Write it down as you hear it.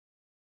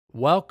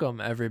Welcome,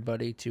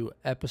 everybody, to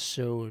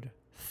episode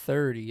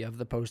 30 of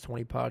the Post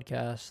 20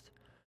 podcast.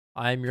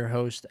 I am your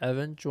host,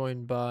 Evan,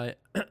 joined by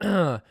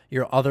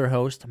your other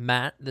host,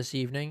 Matt, this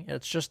evening.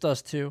 It's just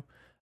us two.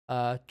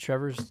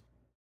 Trevor's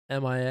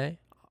MIA.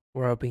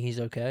 We're hoping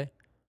he's okay.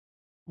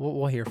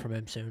 We'll hear from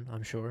him soon,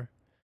 I'm sure.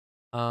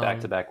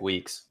 Back-to-back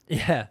weeks.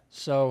 Yeah,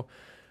 so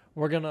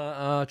we're going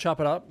to chop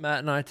it up, Matt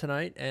and I,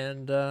 tonight,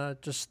 and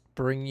just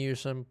bring you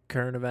some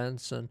current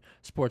events and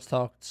sports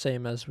talk,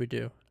 same as we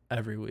do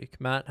every week.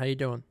 Matt, how you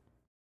doing?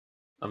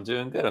 I'm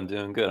doing good.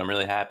 I'm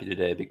really happy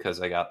today because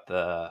I got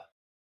the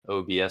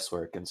OBS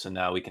working, so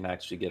now we can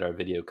actually get our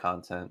video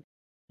content.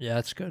 Yeah,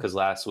 that's good. Because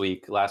last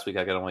week I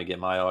could only get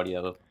my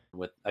audio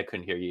I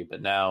couldn't hear you,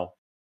 but now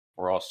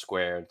we're all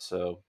squared,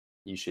 so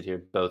you should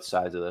hear both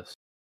sides of this.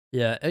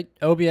 Yeah,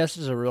 OBS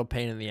is a real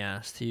pain in the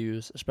ass to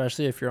use,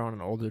 especially if you're on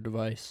an older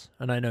device,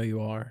 and I know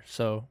you are,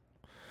 so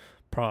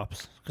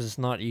props, because it's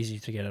not easy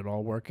to get it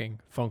all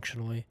working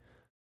functionally.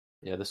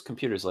 Yeah, this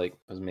computer's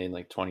was made in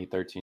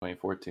 2013,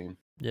 2014.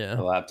 Yeah.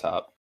 The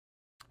laptop.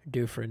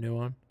 Due for a new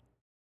one.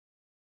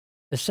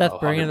 Is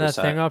Seth bringing 100%.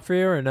 that thing up for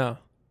you or no?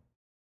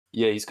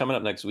 Yeah, he's coming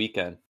up next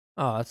weekend.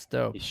 Oh, that's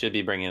dope. He should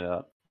be bringing it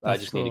up. That's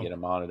I just need to get a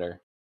monitor.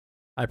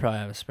 I probably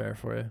have a spare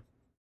for you.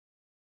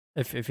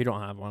 If you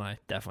don't have one, I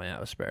definitely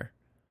have a spare.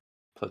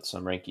 Put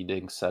some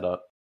rinky-dink set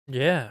up.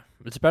 Yeah,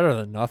 it's better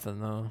than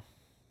nothing, though.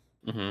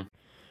 Mm-hmm.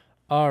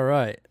 All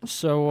right,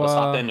 so let's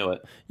hop into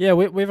it. Yeah,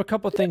 we have a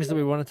couple things that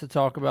we wanted to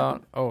talk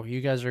about. Oh, you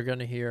guys are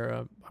gonna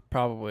hear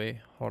probably.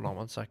 Hold on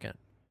one second.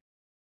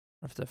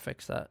 I have to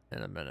fix that in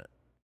a minute.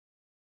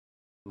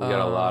 We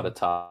got a lot of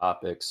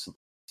topics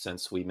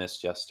since we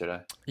missed yesterday.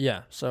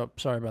 Yeah, so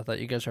sorry about that.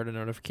 You guys heard a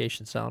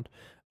notification sound.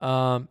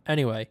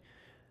 Anyway,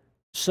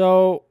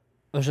 so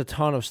there's a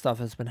ton of stuff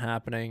that's been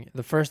happening.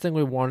 The first thing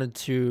we wanted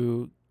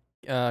to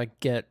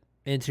get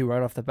into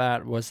right off the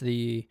bat was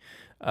the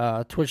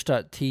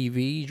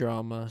Twitch.tv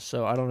drama.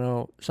 So I don't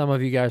know, some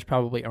of you guys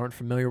probably aren't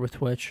familiar with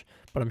Twitch,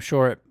 but I'm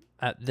sure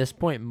at this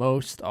point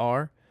most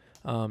are.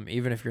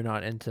 Even if you're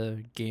not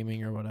into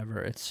gaming or whatever,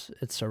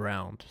 it's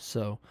around.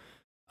 So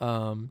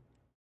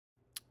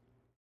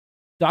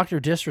Dr.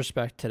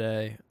 Disrespect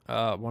today,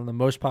 one of the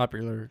most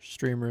popular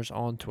streamers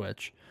on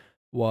Twitch,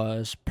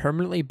 was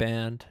permanently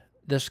banned.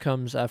 This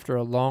comes after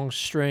a long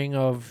string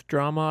of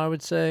drama, I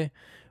would say,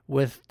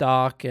 with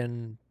Doc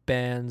and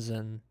bans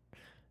and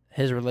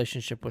his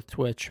relationship with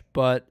Twitch.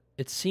 But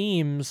it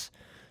seems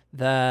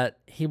that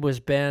he was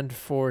banned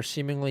for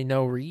seemingly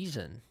no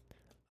reason.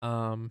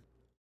 When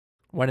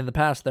in the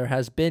past there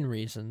has been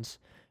reasons.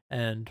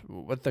 And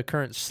with the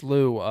current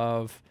slew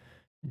of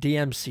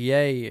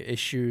DMCA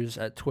issues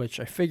at Twitch,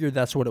 I figured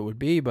that's what it would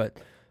be, but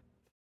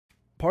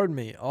pardon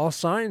me, all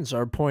signs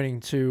are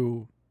pointing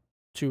to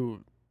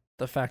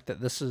the fact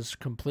that this is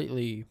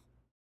completely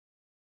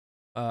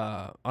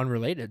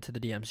unrelated to the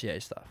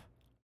DMCA stuff.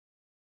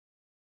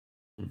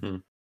 Mm-hmm.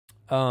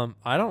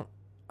 I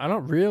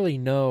don't really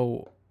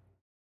know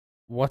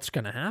what's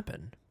gonna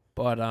happen,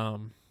 but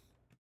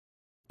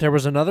there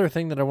was another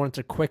thing that I wanted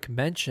to quick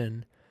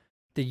mention.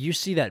 Did you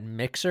see that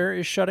Mixer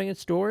is shutting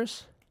its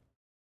doors?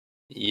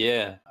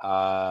 Yeah,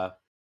 I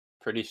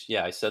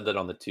said that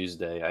on the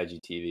Tuesday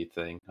IGTV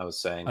thing. I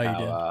was saying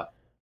how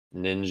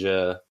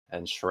Ninja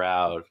and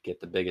Shroud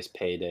get the biggest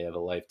payday of a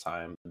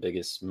lifetime, the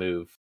biggest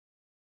move.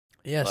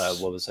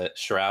 Yes. What was it?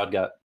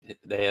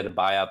 They had to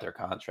buy out their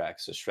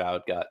contracts, so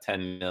Shroud got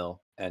 10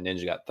 mil and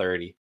Ninja got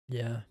 30.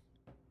 Yeah.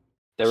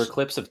 There were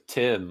clips of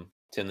Tim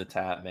the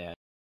Tap Man.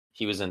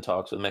 He was in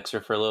talks with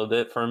Mixer for a little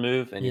bit for a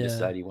move, and he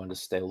decided he wanted to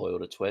stay loyal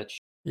to Twitch.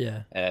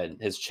 Yeah. And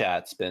his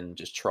chat's been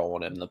just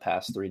trolling him the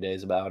past 3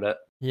 days about it.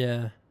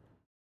 Yeah.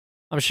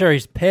 I'm sure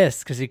he's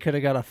pissed because he could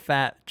have got a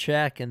fat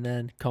check and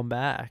then come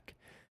back.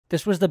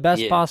 This was the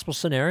best possible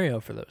scenario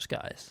for those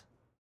guys.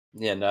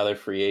 Yeah, now they're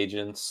free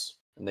agents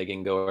and they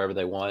can go wherever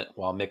they want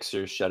while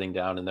Mixer's shutting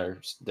down, and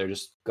they're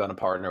just going to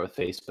partner with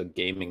Facebook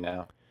Gaming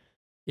now.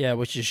 Yeah,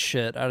 which is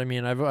shit. I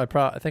mean,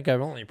 I think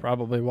I've only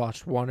probably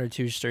watched 1 or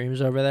 2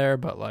 streams over there,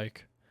 but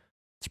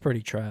it's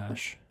pretty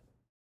trash.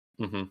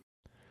 Mm-hmm.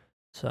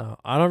 So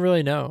I don't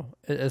really know.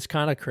 It's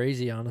kind of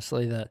crazy,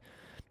 honestly, that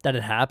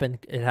it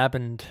happened. It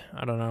happened.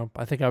 I don't know.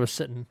 I think I was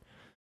sitting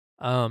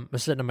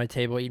at my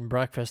table eating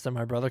breakfast, and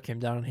my brother came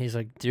down, and he's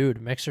like, "Dude,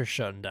 Mixer's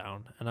shutting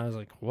down." And I was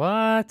like,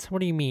 "What?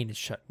 What do you mean it's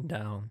shutting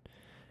down?"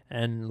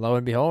 And lo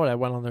and behold, I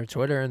went on their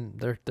Twitter, and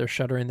they're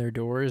shuttering their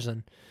doors,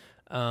 and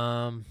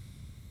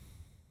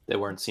they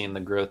weren't seeing the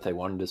growth they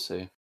wanted to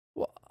see.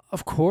 Well,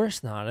 of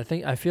course not.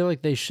 I feel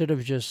like they should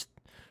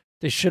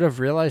have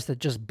realized that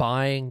just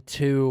buying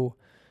 2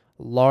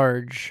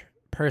 large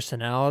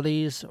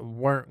personalities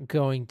weren't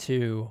going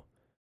to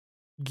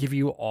give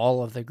you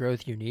all of the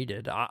growth you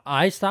needed.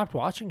 I stopped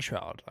watching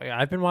Shroud.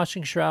 I've been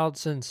watching Shroud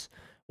since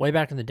way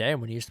back in the day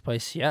when he used to play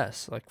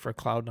CS, for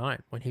Cloud9,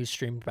 when he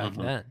streamed back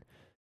then.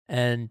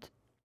 And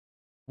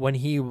when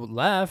he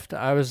left,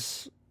 I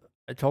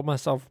told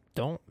myself,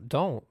 don't.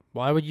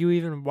 Why would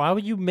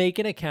you make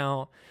an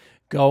account,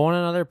 go on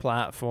another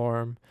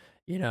platform,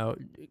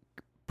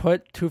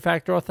 put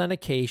two-factor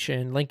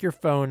authentication, link your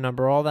phone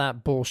number, all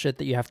that bullshit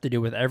that you have to do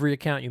with every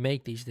account you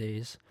make these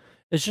days.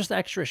 It's just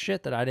extra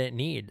shit that I didn't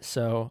need.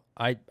 So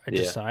I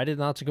decided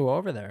not to go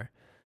over there.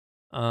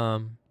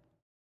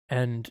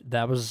 And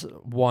that's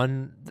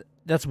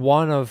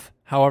one of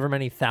however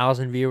many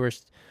thousand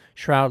viewers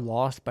Shroud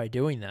lost by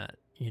doing that.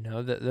 You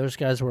know, those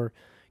guys were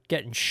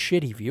getting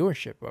shitty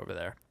viewership over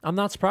there. I'm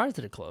not surprised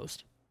that it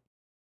closed.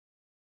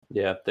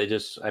 Yeah,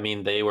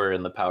 they were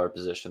in the power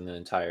position the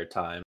entire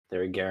time. They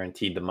were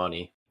guaranteed the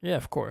money. Yeah,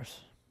 of course.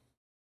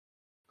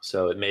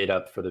 So it made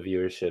up for the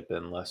viewership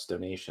and less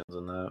donations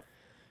and that.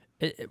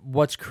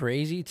 What's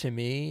crazy to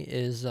me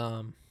is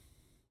the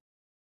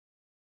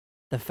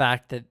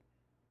fact that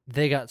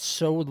they got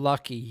so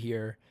lucky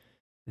here.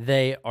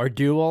 They are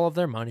due all of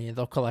their money.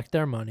 They'll collect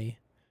their money.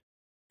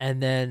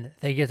 And then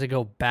they get to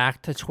go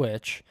back to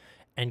Twitch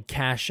and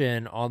cash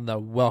in on the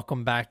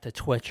welcome back to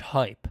Twitch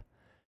hype,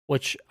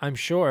 which I'm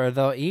sure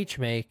they'll each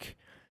make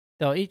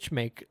a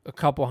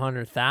couple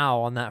 $100,000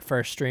 on that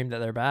first stream that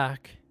they're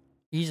back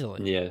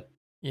easily. Yeah.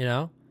 You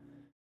know,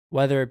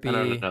 whether it be, I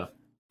don't know.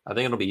 I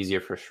think it'll be easier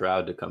for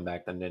Shroud to come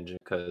back than Ninja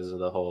because of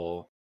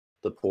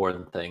the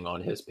porn thing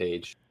on his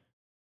page.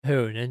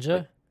 Who,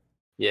 Ninja?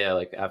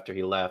 Like after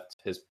he left,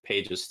 his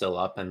page is still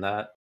up and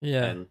that.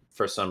 Yeah. And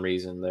for some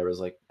reason, there was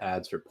like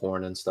ads for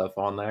porn and stuff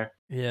on there.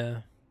 Yeah.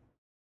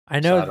 I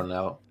know. So I don't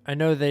know. I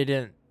know they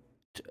didn't.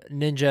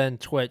 Ninja and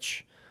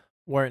Twitch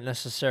weren't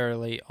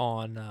necessarily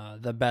on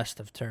the best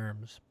of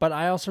terms, but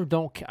I also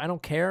don't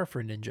care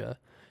for Ninja.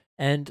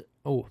 And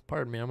oh,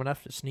 pardon me, I'm gonna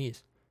have to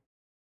sneeze.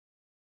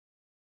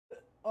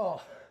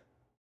 Oh.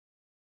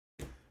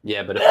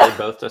 Yeah, but if they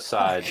both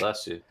decide,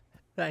 bless you.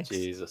 Thanks.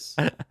 Jesus.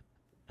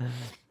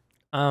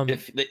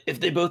 If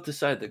they both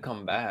decide to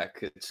come back,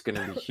 it's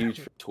gonna be huge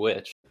for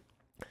Twitch.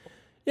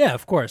 Yeah,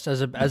 of course.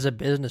 As a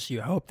business,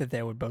 you hope that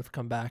they would both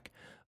come back.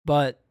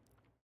 But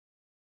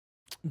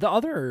the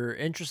other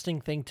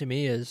interesting thing to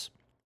me is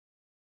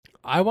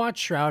I watch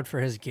Shroud for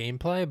his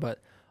gameplay,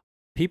 but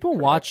people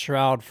watch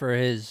Shroud for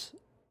his.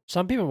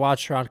 Some people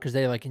watch Shroud because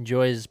they like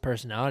enjoy his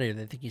personality or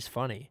they think he's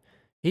funny.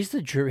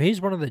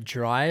 He's one of the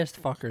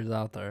driest fuckers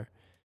out there.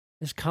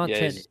 His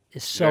content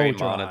is so very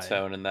dry.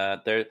 monotone in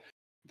that.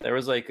 There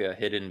was like a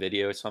hidden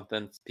video or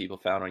something people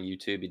found on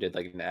YouTube. He did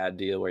like an ad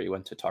deal where he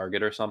went to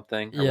Target or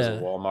something. Or was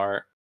it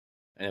Walmart?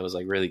 And it was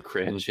like really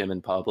cringe him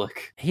in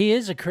public. He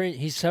is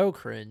he's so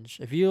cringe.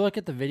 If you look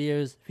at the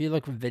videos, if you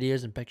look at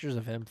videos and pictures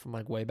of him from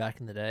like way back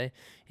in the day,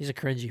 he's a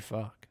cringy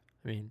fuck.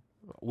 I mean,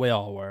 we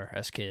all were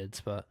as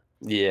kids, but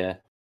yeah,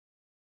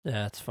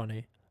 it's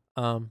funny.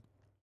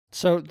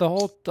 So the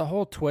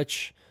whole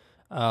Twitch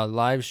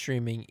live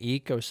streaming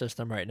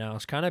ecosystem right now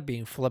is kind of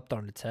being flipped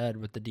on its head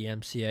with the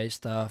DMCA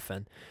stuff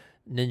and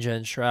Ninja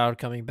and Shroud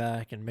coming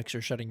back and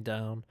Mixer shutting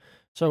down.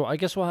 So I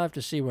guess we'll have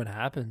to see what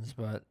happens.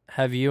 But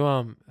have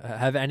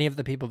any of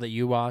the people that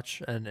you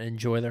watch and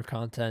enjoy their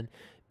content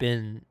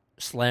been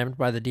slammed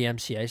by the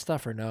DMCA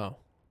stuff or no?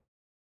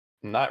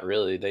 Not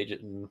really.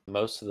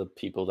 Most of the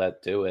people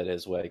that do it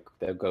is like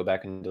they'll go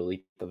back and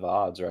delete the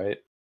VODs, right?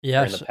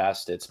 Yeah. In the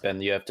past, it's been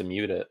you have to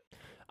mute it.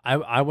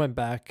 I went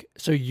back,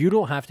 so you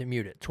don't have to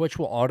mute it. Twitch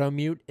will auto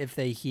mute if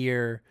they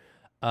hear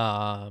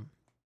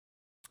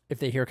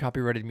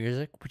copyrighted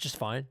music, which is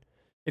fine.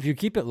 If you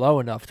keep it low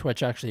enough,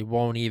 Twitch actually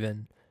won't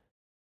even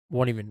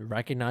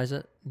recognize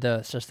it,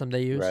 the system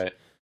they use. Right.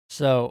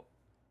 So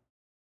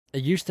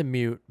it used to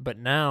mute, but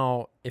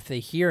now if they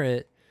hear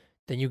it,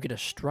 then you get a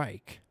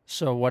strike.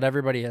 So what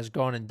everybody has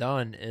gone and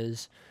done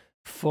is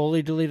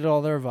fully deleted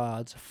all their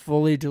VODs,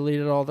 fully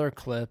deleted all their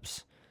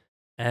clips,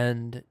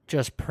 and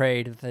just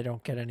prayed that they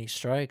don't get any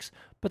strikes.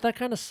 But that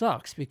kind of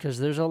sucks because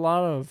there's a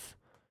lot of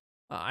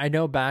I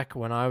know back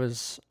when I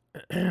was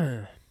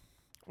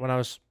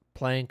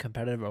playing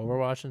competitive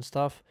Overwatch and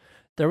stuff,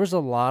 there was a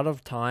lot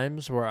of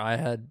times where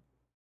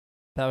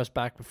that was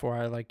back before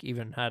I like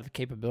even had the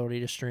capability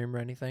to stream or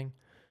anything.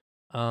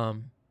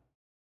 There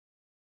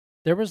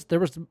was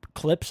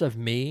clips of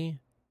me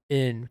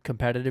in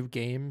competitive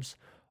games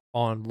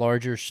on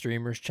larger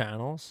streamers'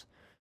 channels,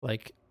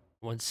 like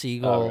when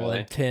Siegel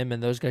and Tim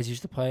and those guys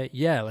used to play.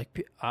 Yeah,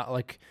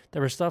 like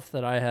there was stuff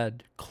that I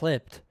had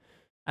clipped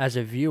as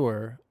a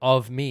viewer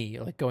of me,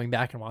 like going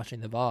back and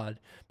watching the VOD,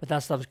 but that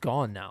stuff's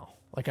gone now.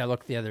 Like I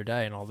looked the other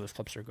day and all those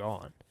clips are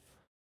gone.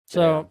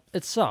 So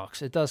It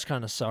sucks. It does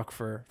kind of suck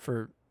for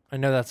I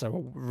know that's a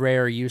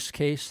rare use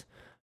case,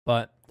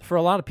 but for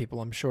a lot of people,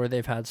 I'm sure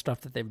they've had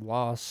stuff that they've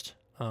lost,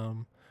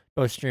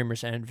 both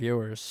streamers and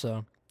viewers.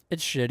 So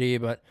it's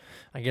shitty, but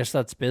I guess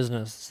that's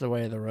business. It's the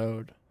way of the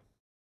road.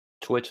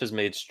 Twitch has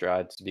made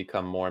strides to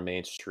become more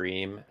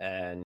mainstream,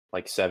 and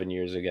like 7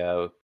 years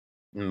ago,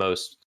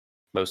 most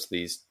of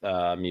these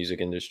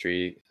music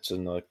industry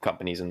and the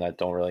companies in that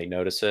don't really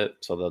notice it,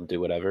 so they'll do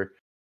whatever.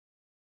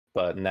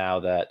 But now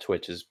that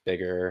Twitch is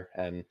bigger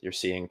and you're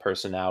seeing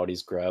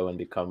personalities grow and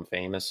become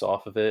famous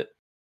off of it,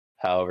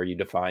 however you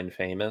define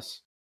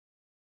famous,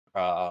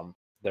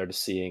 they're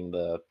just seeing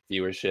the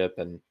viewership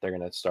and they're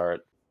going to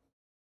start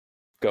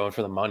going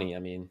for the money. I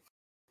mean,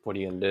 what are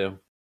you going to do?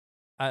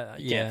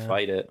 You can't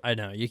fight it. I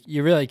know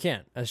you really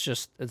can't.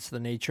 It's the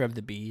nature of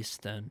the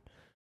beast, and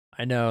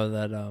I know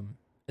that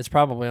it's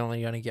probably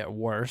only going to get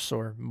worse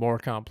or more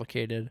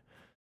complicated.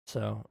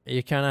 So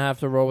you kind of have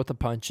to roll with the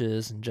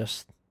punches and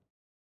just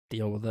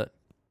deal with it.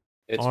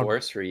 It's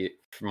worse for you,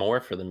 more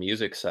for the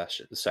music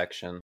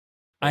section.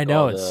 I Like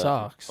know all it the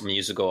sucks.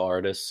 musical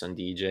artists and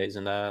DJs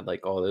and that,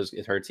 like all those,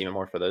 it hurts even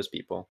more for those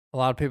people. A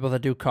lot of people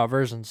that do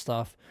covers and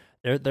stuff.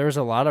 There's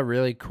a lot of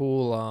really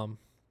cool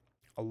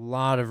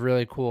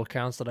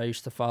accounts that I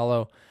used to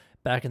follow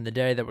back in the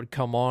day that would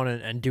come on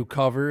and do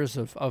covers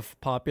of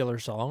popular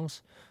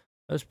songs.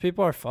 Those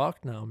people are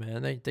fucked now,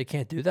 man. They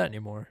can't do that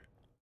anymore.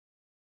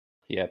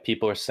 Yeah,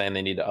 people are saying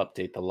they need to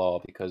update the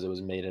law because it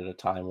was made at a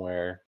time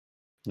where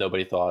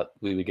nobody thought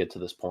we would get to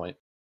this point.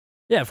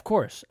 Yeah, of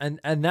course. And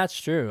that's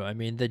true. I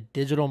mean, the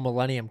Digital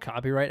Millennium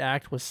Copyright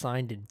Act was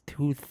signed in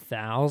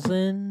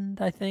 2000,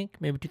 I think,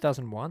 maybe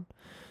 2001.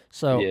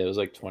 So yeah, it was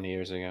like 20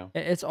 years ago.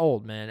 It's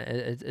old, man.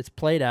 It's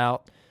played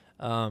out.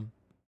 Not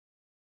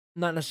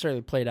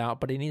necessarily played out,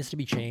 but it needs to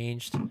be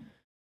changed.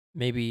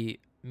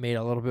 Maybe made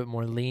a little bit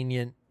more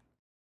lenient.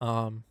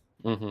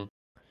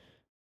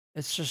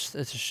 It's just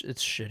it's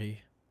shitty,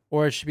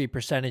 or it should be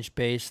percentage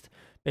based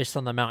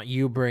on the amount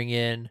you bring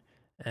in,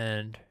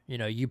 and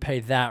you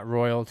pay that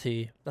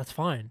royalty. That's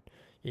fine.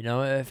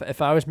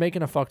 If I was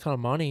making a fuck ton of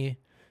money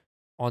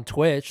on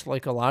Twitch,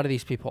 like a lot of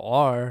these people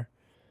are,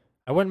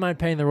 I wouldn't mind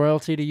paying the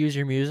royalty to use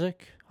your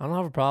music. I don't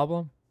have a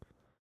problem.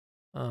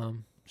 I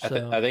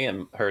think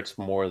it hurts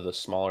more the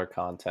smaller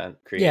content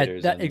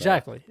creators. Yeah,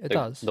 exactly. It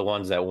does. The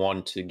ones that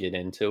want to get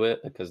into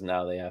it because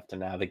now they have to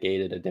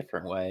navigate it a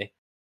different way.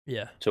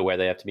 Yeah. To where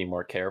they have to be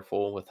more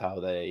careful with how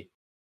they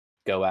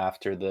go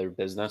after their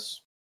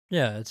business.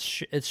 Yeah, it's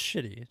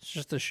shitty. It's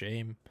just a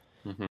shame.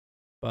 Mm-hmm.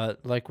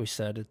 But like we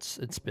said,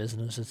 it's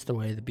business. It's the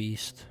way of the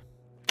beast.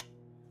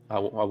 I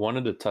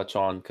wanted to touch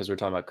on, because we're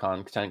talking about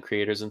content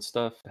creators and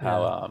stuff,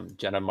 how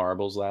Jenna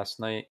Marbles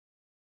last night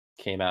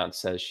came out and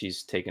says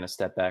she's taking a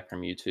step back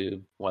from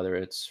YouTube, whether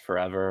it's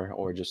forever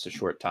or just a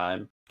short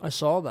time. I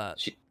saw that.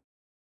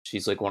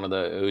 She's like one of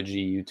the OG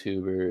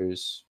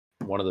YouTubers,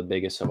 one of the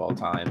biggest of all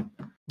time.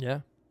 Yeah.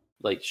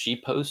 Like she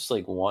posts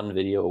like one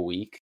video a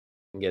week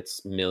and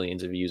gets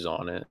millions of views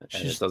on it.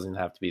 And it doesn't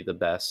have to be the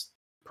best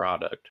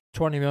product.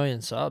 20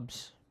 million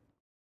subs.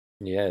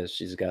 Yeah,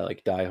 she's got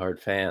like diehard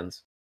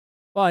fans.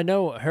 Well, I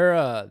know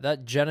her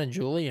that Jenna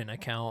Julian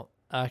account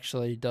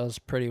actually does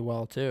pretty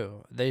well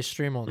too. They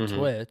stream on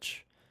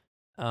Twitch.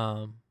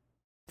 That's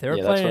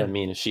what I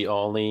mean. Is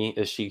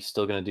she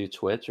still gonna do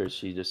Twitch, or is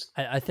she just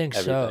I think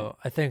everything? So.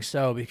 I think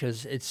so,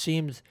 because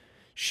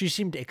she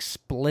seemed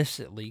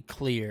explicitly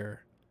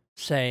clear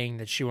saying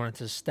that she wanted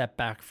to step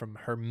back from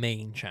her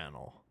main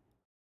channel.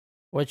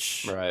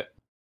 Which, right.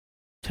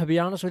 To be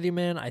honest with you,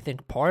 man, I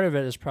think part of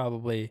it is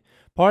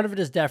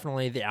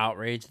definitely the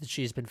outrage that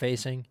she's been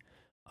facing,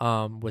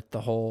 with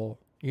the whole,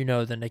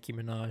 the Nicki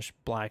Minaj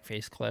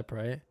blackface clip,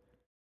 right?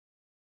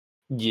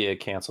 Yeah,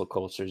 cancel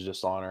culture is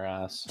just on her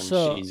ass,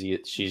 and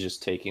she's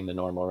just taking the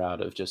normal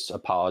route of just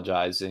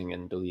apologizing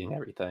and deleting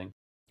everything,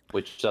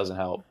 which doesn't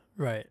help.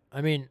 Right.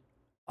 I mean,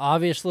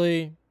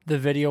 obviously the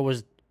video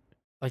was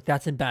like,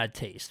 that's in bad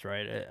taste,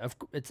 right?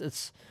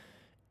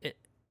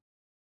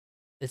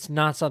 It's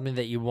not something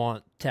that you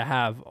want to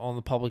have on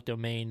the public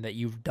domain that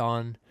you've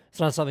done. It's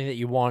not something that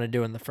you want to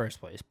do in the first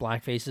place.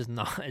 Blackface is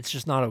not. It's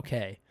just not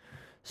okay.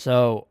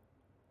 So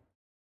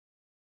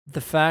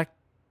the fact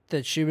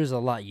that she was a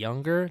lot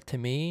younger, to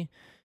me,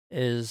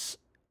 is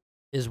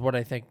what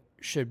I think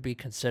should be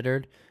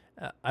considered.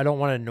 I don't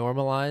want to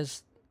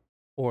normalize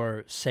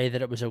or say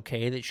that it was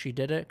okay that she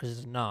did it, because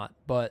it's not.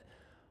 But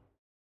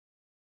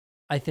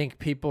I think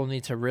people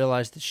need to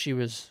realize that she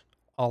was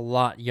a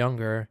lot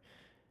younger,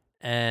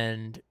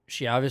 and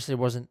she obviously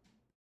wasn't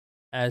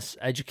as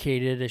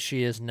educated as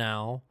she is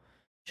now.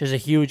 She has a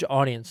huge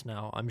audience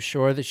now. I'm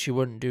sure that she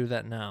wouldn't do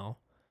that now.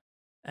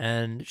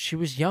 And she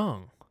was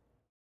young.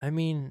 I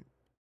mean,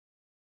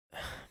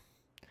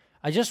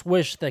 I just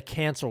wish that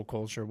cancel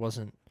culture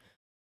wasn't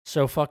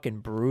so fucking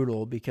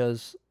brutal,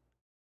 because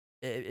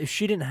if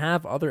she didn't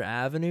have other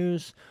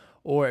avenues,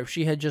 or if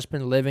she had just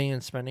been living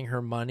and spending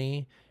her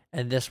money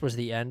and this was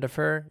the end of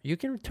her, you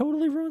can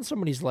totally ruin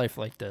somebody's life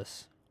like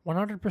this.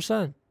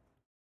 100%.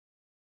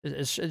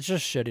 It's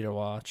just shitty to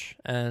watch.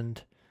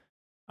 And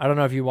I don't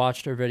know if you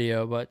watched her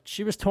video, but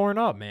she was torn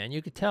up, man.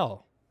 You could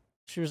tell.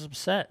 She was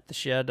upset that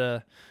she had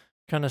to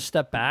kind of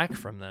step back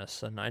from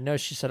this. And I know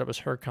she said it was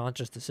her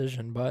conscious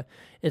decision, but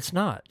it's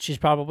not. She's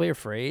probably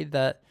afraid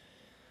that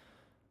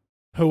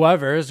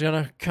whoever is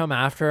going to come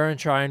after her and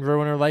try and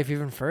ruin her life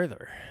even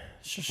further.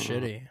 It's just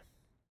shitty.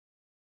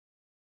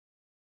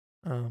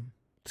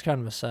 It's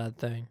kind of a sad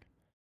thing.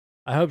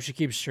 I hope she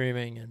keeps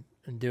streaming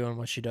and doing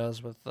what she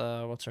does with,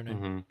 what's her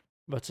name?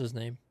 What's his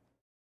name?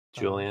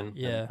 Julian.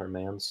 Yeah. And her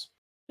mans.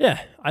 Yeah.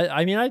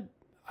 I mean,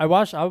 I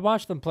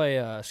watched them play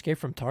Escape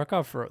from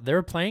Tarkov. They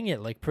were playing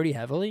it like pretty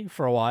heavily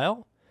for a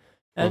while.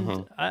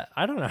 And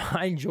I don't know.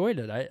 I enjoyed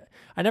it.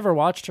 I never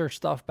watched her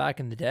stuff back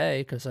in the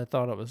day, because I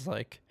thought it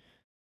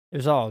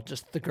was all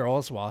just the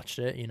girls watched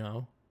it,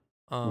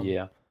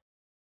 Yeah.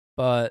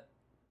 But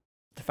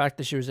the fact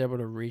that she was able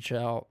to reach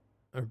out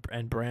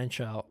and branch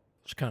out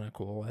was kind of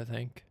cool, I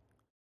think.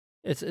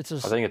 I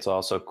think it's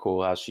also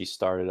cool how she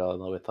started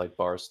with like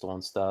Barstool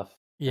and stuff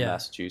in yeah,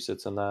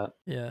 Massachusetts and that,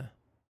 yeah,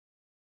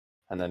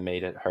 and then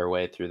made it her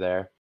way through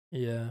there.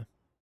 yeah.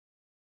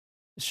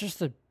 It's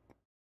just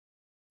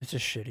it's a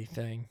shitty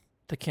thing.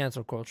 The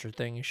cancel culture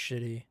thing is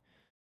shitty.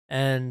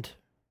 And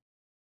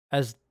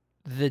as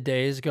the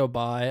days go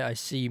by, I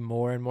see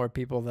more and more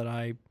people that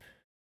I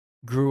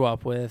grew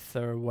up with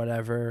or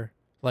whatever.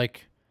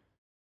 Like,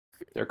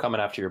 They're coming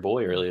after your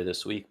boy earlier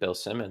this week, Bill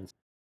Simmons.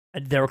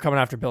 they were coming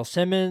after Bill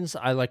Simmons.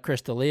 I like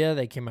Chris D'Elia.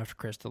 They came after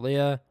Chris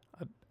D'Elia.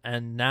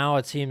 And now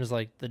it seems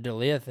like the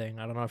D'Elia thing,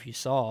 I don't know if you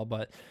saw,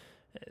 but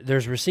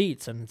there's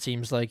receipts, and it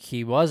seems like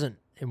it wasn't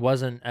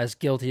as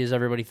guilty as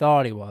everybody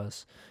thought he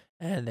was.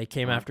 And they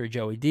came after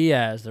Joey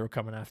Diaz. They were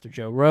coming after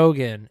Joe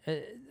Rogan.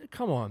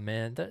 Come on,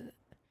 man.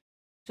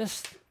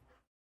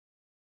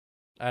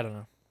 I don't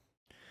know.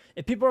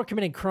 If people are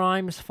committing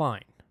crimes,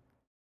 fine.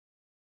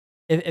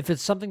 If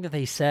it's something that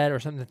they said or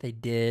something that they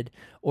did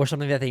or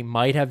something that they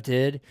might have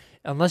did,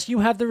 unless you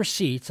have the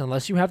receipts,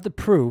 unless you have the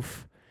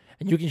proof,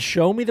 and you can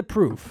show me the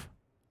proof,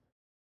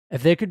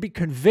 if they could be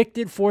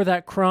convicted for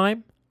that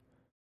crime,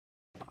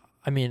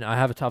 I mean, I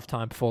have a tough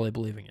time fully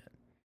believing it.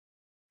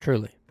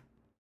 Truly.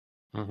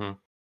 Mm-hmm.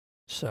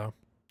 So,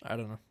 I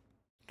don't know.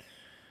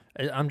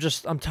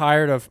 I'm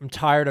tired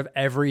of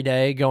every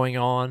day going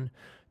on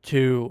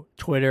to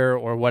Twitter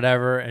or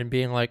whatever and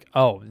being like,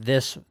 oh,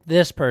 this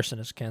person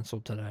is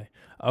canceled today.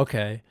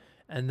 Okay.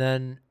 And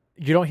then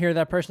you don't hear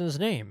that person's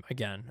name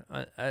again.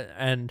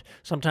 And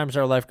sometimes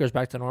their life goes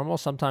back to normal.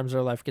 Sometimes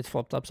their life gets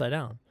flipped upside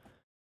down.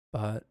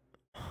 But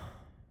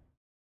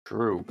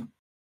true.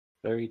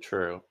 Very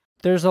true.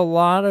 There's a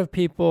lot of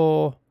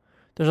people,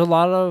 there's a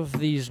lot of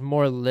these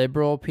more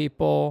liberal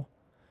people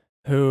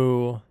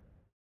who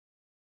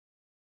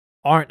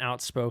aren't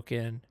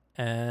outspoken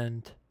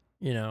and,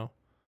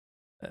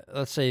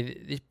 let's say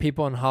these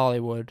people in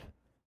Hollywood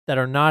that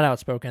are not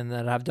outspoken,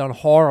 that have done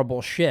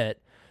horrible shit,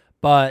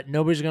 but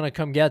nobody's going to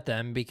come get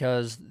them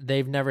because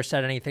they've never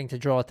said anything to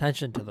draw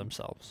attention to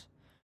themselves.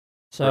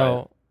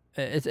 So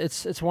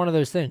it's one of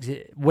those things.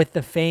 With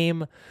the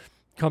fame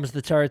comes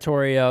the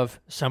territory of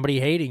somebody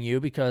hating you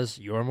because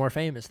you're more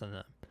famous than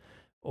them.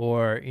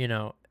 Or,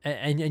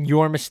 and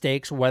your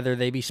mistakes, whether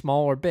they be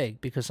small or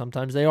big, because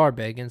sometimes they are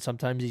big and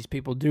sometimes these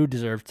people do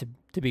deserve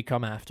to be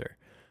come after.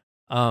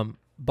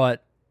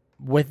 But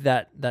with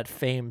that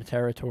fame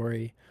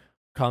territory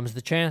comes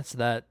the chance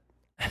that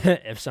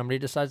if somebody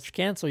decides to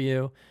cancel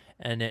you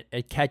and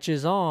it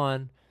catches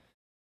on,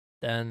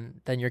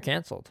 then you're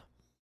canceled.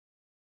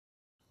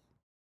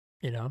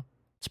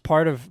 It's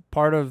part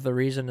of the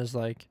reason is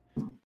like,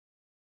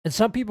 and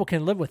some people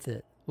can live with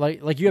it.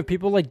 Like you have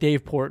people like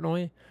Dave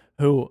Portnoy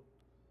who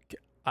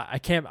I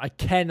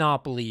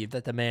cannot believe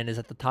that the man is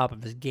at the top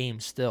of his game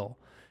still,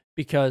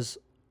 because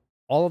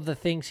all of the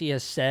things he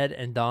has said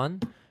and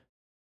done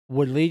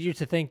would lead you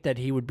to think that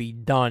he would be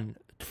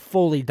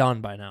fully done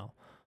by now.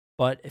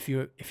 But if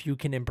you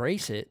can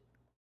embrace it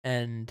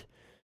and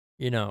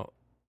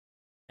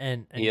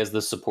and he has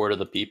the support of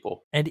the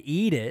people and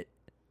eat it.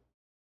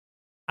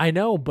 I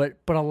know, but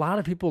a lot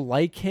of people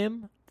like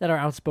him that are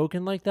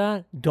outspoken like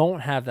that don't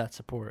have that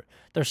support.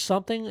 There's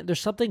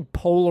something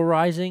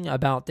polarizing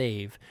about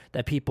Dave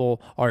that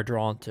people are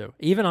drawn to.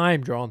 Even I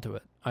am drawn to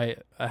it. I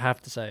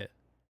have to say it.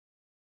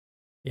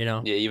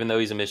 Yeah, even though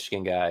he's a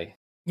Michigan guy.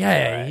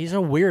 Yeah, right. He's a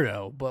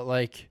weirdo, but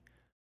like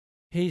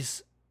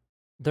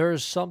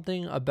there's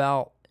something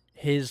about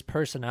his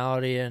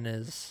personality and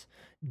his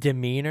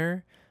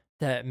demeanor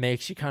that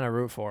makes you kind of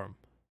root for him.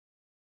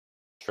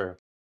 Sure.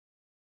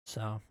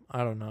 So,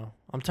 I don't know.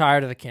 I'm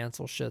tired of the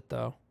cancel shit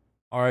though.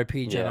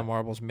 R.I.P. Jenna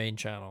Marble's main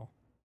channel.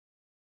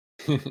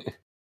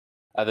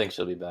 I think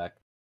she'll be back.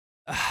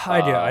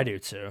 I do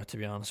too, to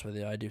be honest with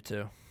you. I do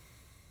too.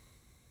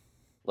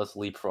 Let's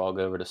leapfrog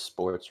over to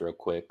sports real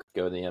quick.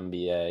 Go to the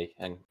NBA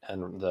and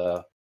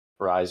the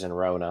rise in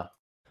Rona.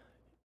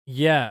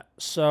 Yeah,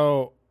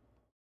 so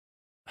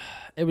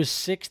it was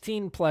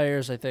 16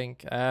 players, I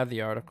think. I have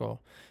the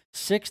article.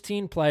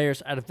 16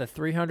 players out of the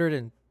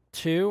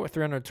 302 or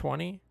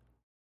 320?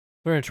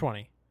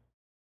 320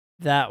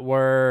 that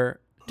were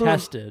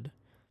tested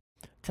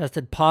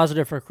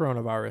positive for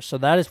coronavirus. So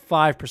that is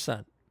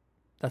 5%.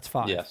 That's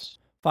 5. Yes.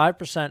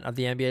 5% of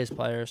the NBA's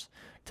players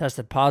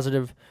tested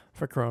positive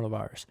for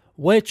coronavirus,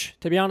 which,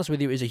 to be honest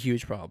with you, is a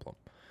huge problem.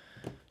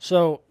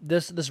 So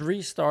this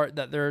restart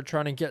that they're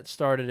trying to get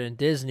started in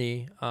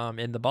Disney,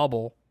 in the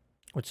bubble,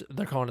 which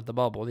they're calling it the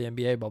bubble, the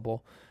NBA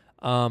bubble,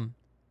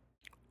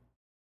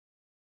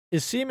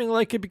 is seeming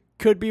like it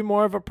could be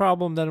more of a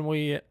problem than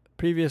we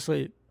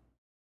previously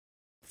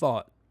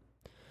thought.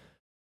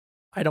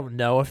 I don't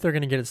know if they're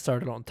going to get it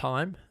started on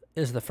time,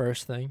 is the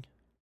first thing.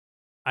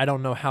 I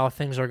don't know how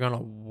things are going to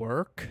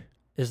work,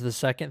 is the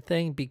second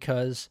thing,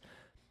 because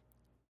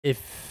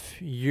if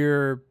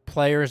your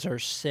players are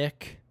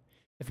sick,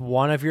 if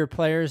one of your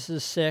players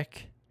is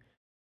sick,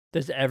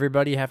 does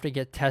everybody have to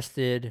get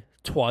tested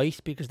twice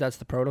because that's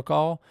the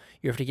protocol.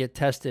 You have to get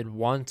tested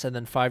once and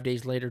then 5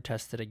 days later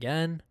tested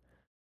again.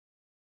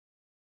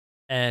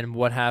 And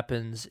what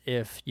happens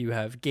if you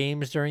have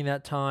games during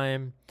that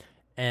time,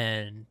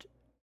 and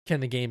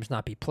can the games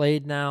not be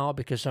played now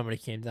because somebody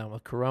came down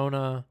with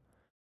corona?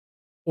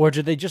 Or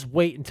do they just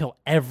wait until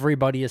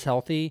everybody is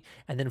healthy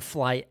and then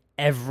fly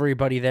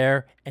everybody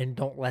there and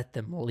don't let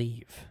them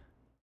leave?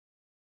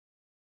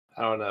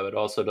 I don't know. It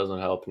also doesn't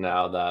help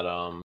now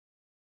that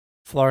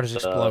Florida's the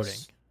exploding.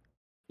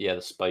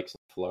 the spikes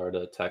in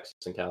Florida, Texas,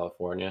 and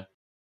California.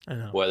 I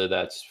know. Whether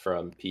that's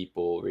from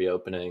people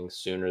reopening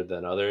sooner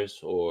than others,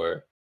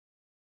 or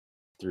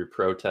through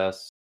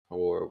protests,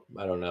 or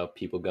I don't know,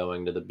 people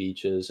going to the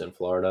beaches in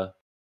Florida.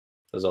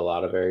 There's a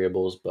lot of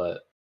variables,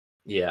 but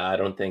yeah, I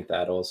don't think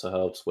that also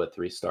helps with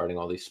restarting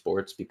all these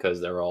sports because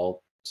they're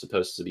all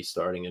supposed to be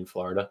starting in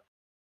Florida.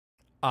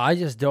 I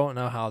just don't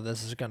know how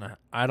this is gonna.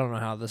 I don't know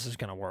how this is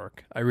gonna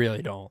work. I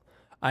really don't.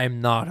 I am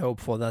not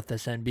hopeful that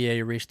this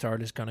NBA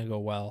restart is gonna go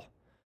well,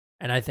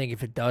 and I think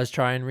if it does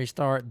try and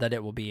restart, that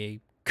it will be a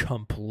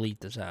complete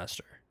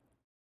disaster.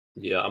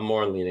 Yeah, I'm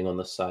more leaning on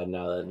the side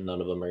now that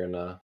none of them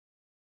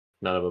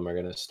are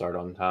gonna start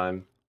on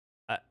time.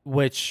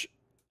 Which,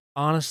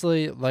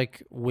 honestly,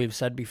 like we've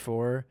said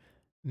before,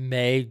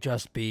 may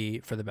just be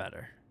for the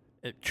better.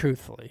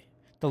 Truthfully,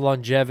 the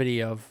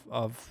longevity of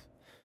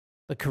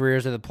the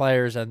careers of the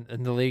players and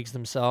the leagues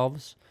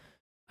themselves,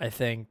 I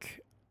think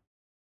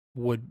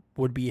would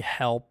be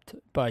helped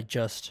by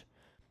just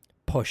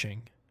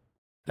pushing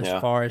as Yeah.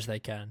 far as they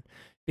can.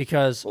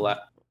 Because Well,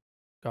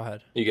 go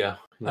ahead. you go.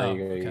 No, Oh, you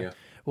go. You okay. go.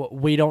 Well,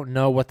 we don't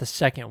know what the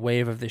second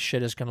wave of this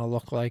shit is going to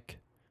look like.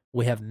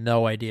 We have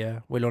no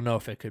idea. We don't know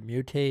if it could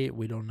mutate.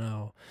 We don't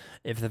know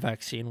if the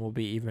vaccine will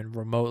be even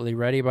remotely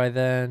ready by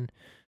then,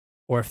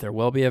 or if there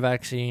will be a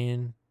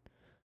vaccine.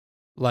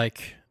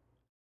 Like,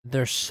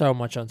 there's so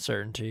much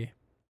uncertainty.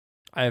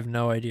 I have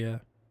no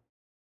idea.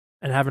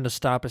 And having to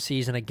stop a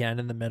season again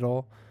in the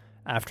middle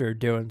after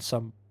doing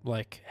some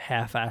like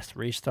half-assed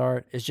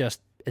restart is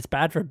just, it's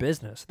bad for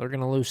business. They're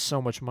going to lose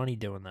so much money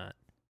doing that.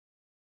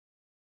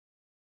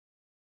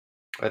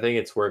 I think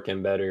it's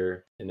working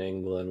better in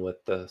England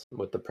with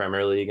the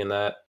Premier League and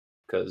that,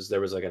 because there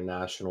was like a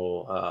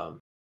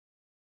national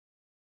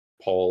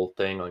poll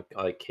thing on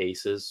like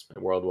cases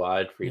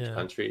worldwide for each Yeah.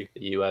 country.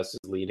 The US is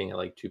leading at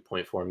like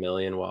 2.4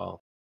 million,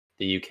 while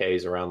the UK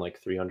is around like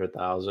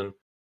 300,000.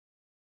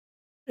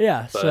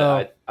 Yeah, so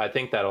But I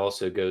think that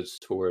also goes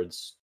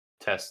towards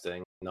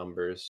testing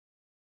numbers.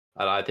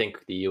 And I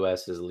think the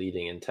US is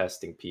leading in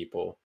testing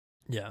people.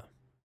 yeah,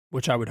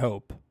 which I would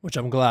hope, which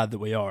I'm glad that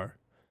we are.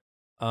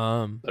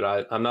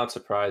 But I'm not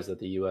surprised that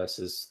the US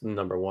is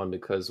number one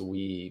because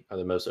we are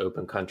the most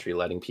open country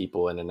letting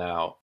people in and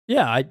out.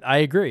 Yeah, I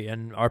agree,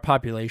 and our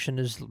population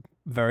is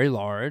very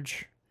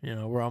large. You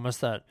know, we're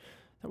almost at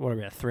what are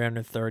we at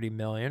 330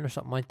 million or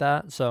something like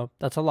that. So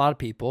that's a lot of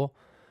people.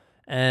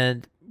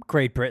 And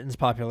Great Britain's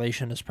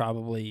population is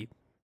probably,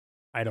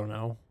 I don't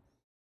know,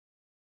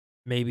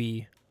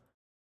 maybe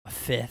a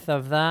fifth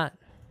of that.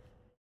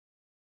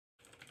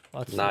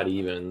 Not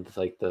even. It's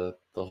like the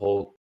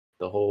whole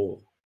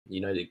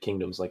United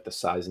Kingdom's like the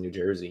size of New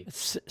Jersey.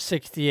 It's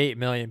 68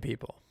 million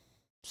people.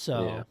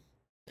 Yeah.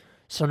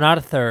 So not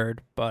a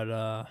third, but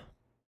a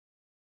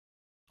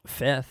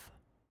fifth,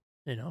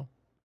 you know.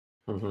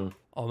 Mm-hmm.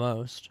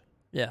 Almost.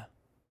 Yeah.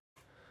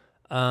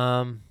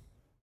 Um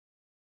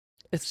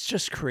it's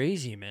just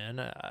crazy, man.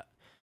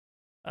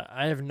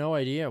 I have no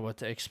idea what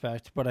to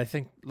expect, but I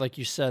think, like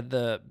you said,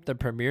 the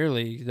Premier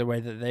League, the way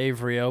that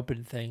they've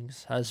reopened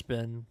things, has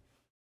been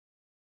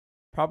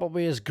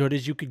probably as good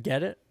as you could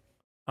get it.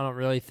 I don't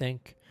really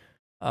think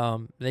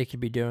they could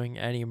be doing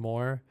any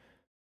more.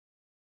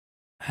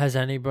 Has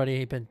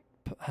anybody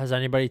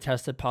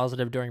tested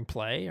positive during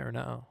play or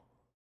no?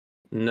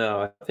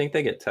 No, I think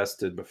they get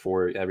tested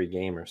before every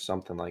game or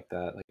something like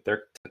that. Like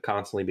they're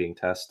constantly being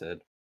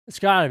tested. It's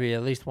got to be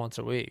at least once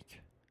a week,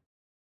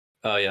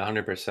 Oh yeah,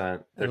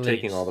 100%. They're at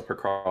taking all least. the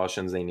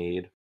precautions they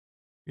need.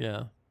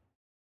 Yeah.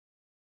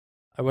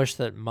 I wish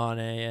that Mane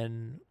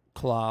and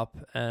Klopp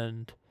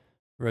and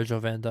Virgil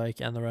van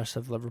Dijk and the rest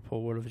of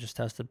Liverpool would have just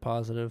tested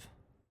positive.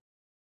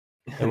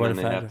 They And would then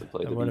have they'd had have to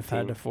play they the would B have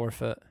had to team.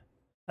 forfeit.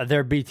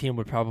 Their B team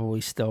would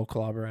probably still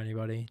clobber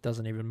anybody.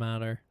 Doesn't even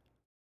matter.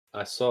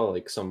 I saw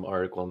like some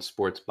article in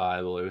Sports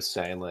Bible. It was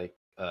saying like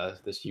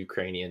this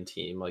Ukrainian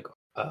team, like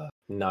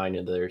 9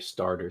 of their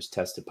starters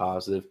tested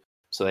positive,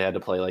 so they had to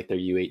play like their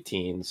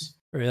U18s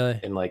Really?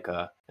 in like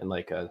a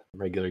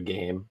regular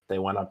game. They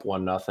went up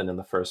 1-0 in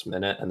the first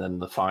minute, and then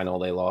the final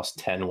they lost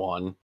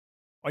 10-1.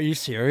 Are you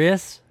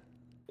serious?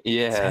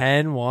 Yeah,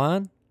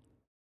 10-1?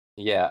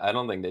 yeah. I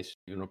don't think they should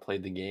even have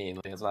played the game.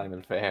 Like, it's not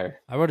even fair.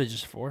 I would have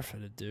just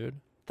forfeited,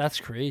 dude. That's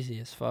crazy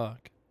as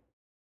fuck.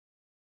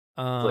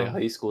 It's like a Um,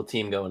 high school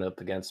team going up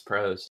against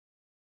pros.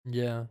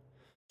 yeah.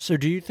 So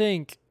do you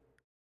think,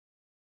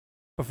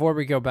 before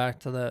we go back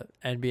to the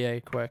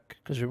NBA quick,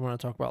 because we want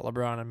to talk about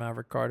LeBron and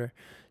Maverick Carter,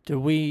 do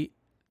we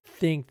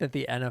think that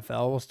the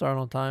NFL will start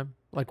on time?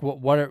 Like,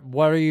 what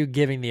are you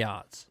giving the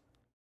odds?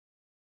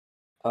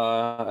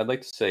 I'd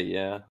like to say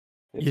yeah.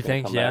 It's You gonna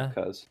think? come back Yeah.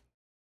 because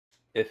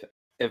if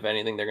if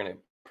anything, they're gonna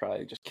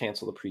probably just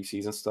cancel the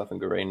preseason stuff and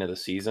go right into the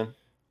season.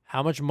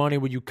 How much money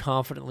would you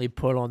confidently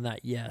put on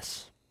that?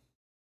 Yes.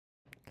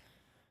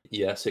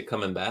 Yes, it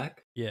coming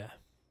back. Yeah.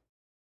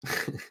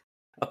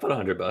 I'll put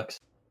 $100.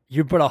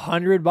 You put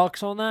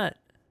 $100 on that?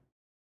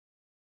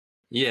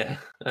 Yeah,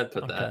 I'd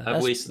put that. Okay,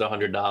 I've wasted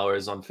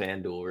 $100 on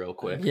FanDuel real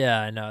quick.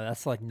 yeah, I know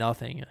that's like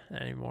nothing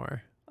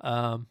anymore.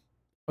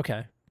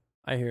 Okay,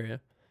 I hear you.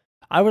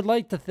 I would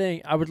like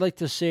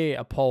to see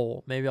a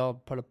poll. Maybe I'll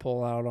put a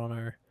poll out on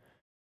our.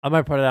 I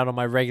might put it out on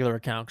my regular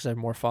account because I have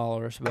more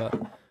followers. But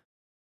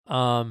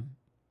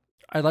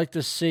I'd like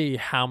to see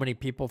how many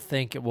people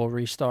think it will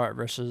restart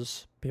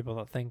versus people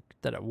that think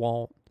that it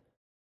won't.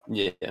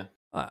 Yeah.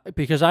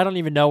 Because I don't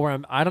even know where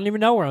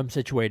I'm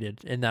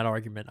situated in that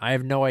argument. I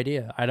have no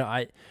idea.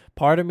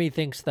 Part of me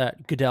thinks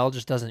that Goodell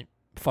just doesn't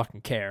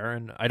fucking care,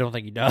 and I don't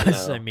think he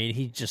does. No. I mean,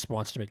 he just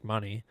wants to make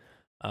money.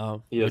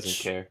 He doesn't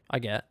Which care. I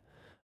get.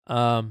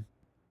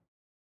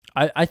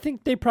 I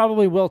think they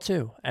probably will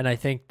too, and I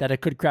think that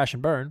it could crash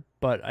and burn,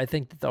 but I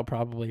think that they'll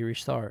probably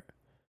restart.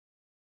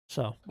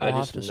 So I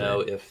just know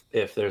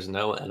if there's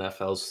no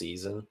NFL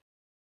season,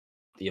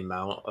 the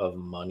amount of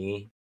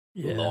money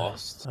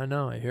lost. I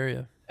know. I hear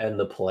you. And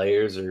the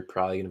players are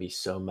probably going to be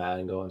so mad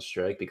and go on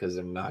strike because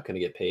they're not going to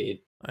get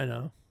paid. I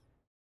know.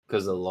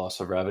 Because of the loss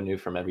of revenue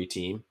from every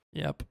team.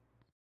 Yep.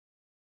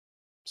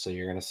 So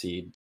you're going to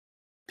see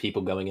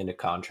people going into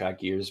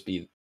contract years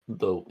be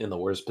in the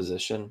worst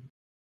position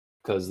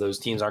because those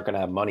teams aren't going to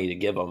have money to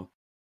give them,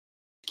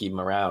 keep them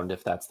around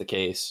if that's the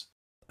case.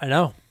 I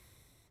know.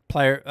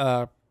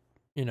 I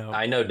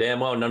know damn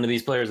well none of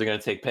these players are going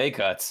to take pay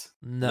cuts.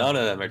 None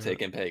of them are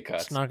taking pay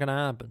cuts. It's not going to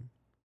happen.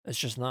 It's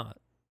just not.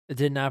 It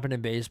didn't happen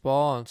in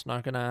baseball, and it's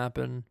not going to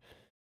happen.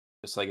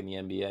 Just like in the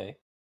NBA.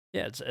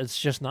 Yeah, it's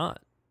just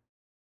not.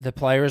 The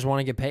players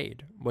want to get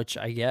paid, which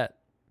I get.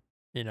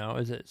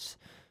 It's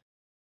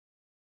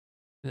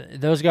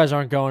those guys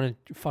aren't going and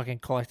fucking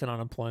collecting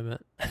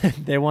unemployment.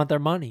 They want their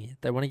money.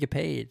 They want to get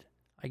paid.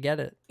 I get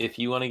it. If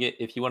you want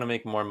to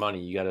make more money,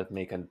 you got to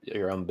make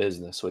your own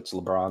business, which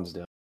LeBron's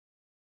doing.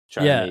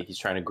 He's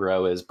trying to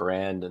grow his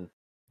brand and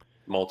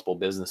multiple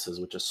businesses,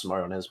 which is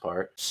smart on his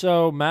part.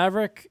 So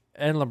Maverick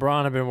and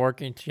LeBron have been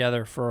working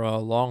together for a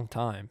long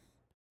time.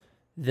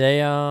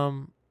 They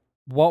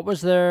what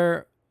was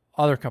their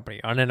other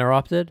company?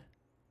 Uninterrupted?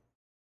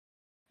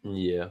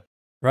 Yeah.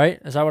 Right?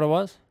 Is that what it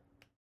was?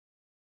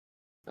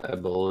 I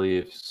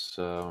believe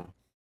so.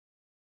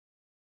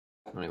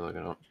 Let me look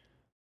it up.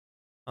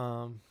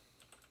 I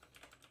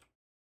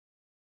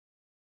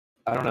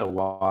don't know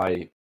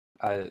why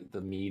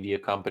the media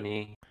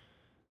company.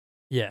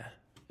 Yeah.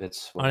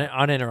 It's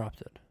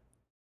Uninterrupted.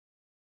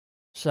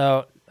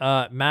 So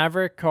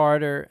Maverick,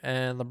 Carter,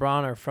 and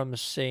LeBron are from the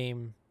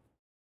same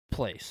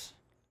place.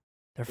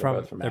 They're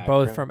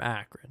both from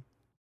Akron.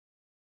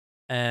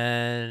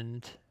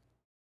 And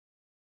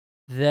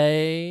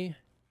they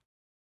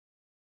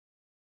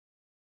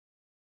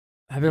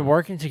have been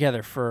working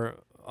together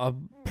for a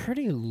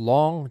pretty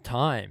long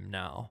time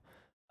now.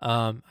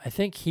 I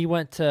think he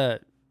went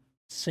to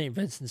St.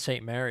 Vincent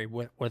St. Mary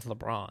with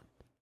LeBron.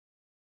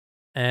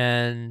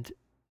 And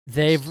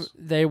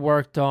they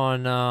worked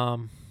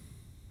on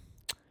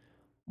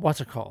what's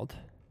it called?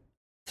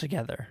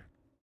 Together.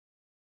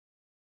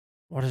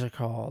 What is it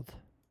called?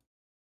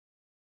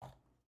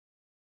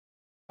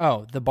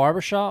 Oh, The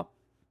Barbershop?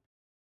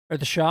 Or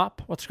The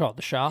Shop? What's it called?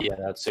 The Shop? Yeah,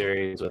 that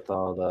series with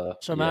all the...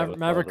 So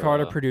Maverick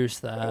Carter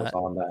produced that. I was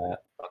on that.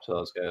 Up to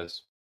those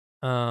guys.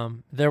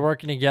 They're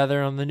working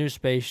together on the new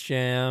Space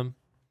Jam.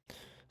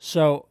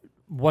 So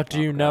what do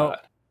you know?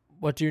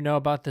 What do you know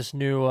about this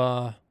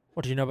new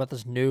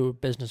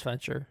business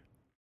venture?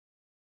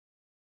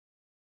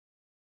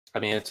 I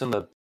mean, it's in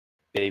the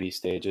baby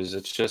stages.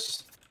 It's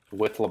just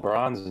with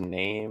LeBron's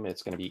name,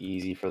 it's going to be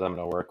easy for them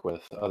to work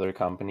with other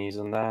companies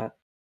in that.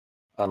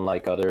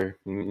 Unlike other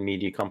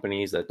media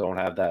companies that don't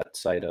have that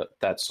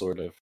sort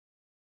of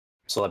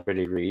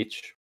celebrity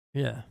reach.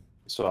 Yeah.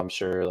 So I'm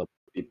sure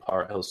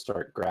he'll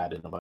start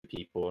grabbing a bunch of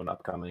people in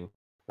upcoming.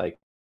 Like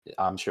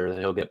I'm sure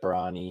he'll get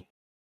Bronny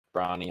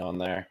on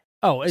there.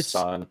 Oh, it's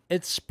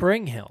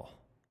Spring Hill.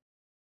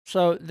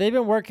 So they've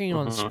been working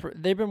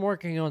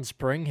on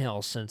Spring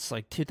Hill since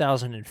like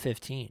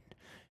 2015,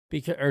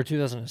 or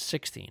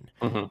 2016,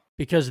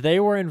 because they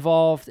were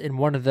involved in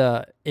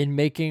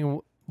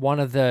making one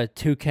of the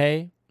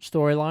 2K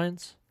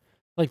storylines,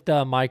 like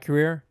the My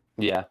Career.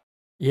 Yeah.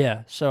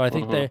 Yeah. So I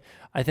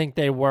think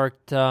they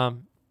worked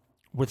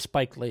with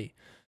Spike Lee.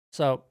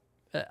 So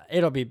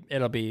it'll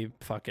be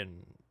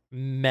fucking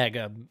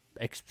mega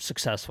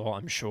successful,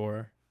 I'm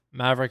sure.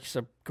 Maverick's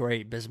a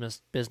great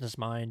business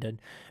mind, and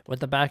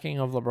with the backing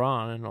of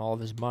LeBron and all of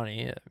his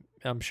money,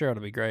 I'm sure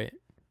it'll be great.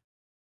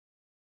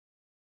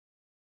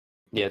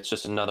 Yeah, it's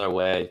just another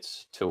way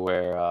to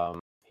where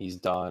he's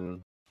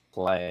done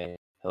playing.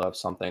 He'll have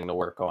something to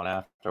work on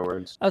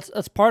afterwards.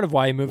 That's part of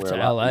why he moved to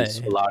LA.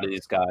 A lot of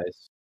these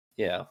guys,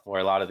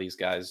 where a lot of these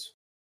guys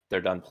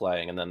they're done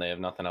playing, and then they have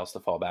nothing else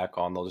to fall back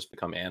on. They'll just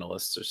become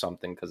analysts or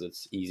something because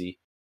it's easy.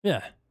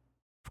 Yeah,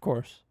 of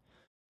course.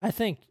 I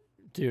think,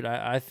 dude,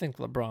 I think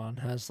LeBron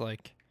has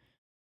like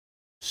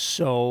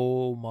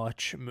so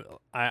much.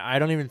 I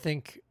don't even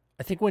think.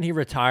 I think when he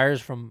retires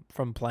from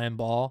playing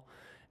ball,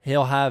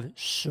 he'll have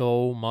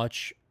so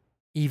much,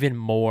 even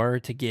more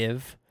to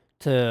give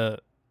to,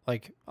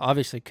 like,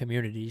 obviously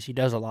communities. He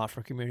does a lot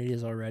for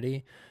communities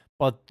already,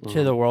 but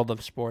to the world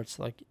of sports,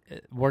 like,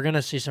 we're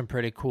gonna see some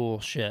pretty cool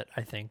shit,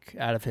 I think,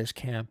 out of his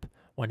camp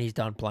when he's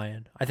done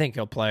playing. I think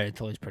he'll play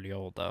until he's pretty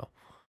old, though.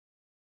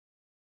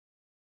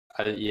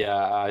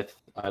 I'd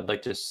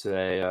like to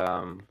say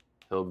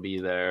he'll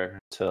be there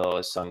until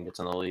his son gets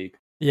in the league.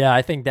 Yeah,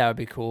 I think that would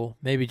be cool.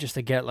 Maybe just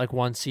to get like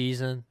one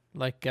season,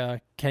 like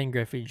Ken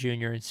Griffey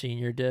Jr. and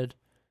Senior did.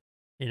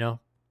 You know?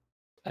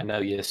 I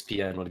know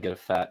ESPN would get a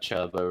fat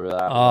chub over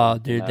that Oh, one.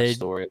 dude, That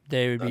story.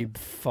 they would be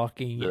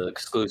fucking. The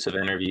exclusive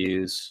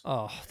interviews.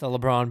 Oh, the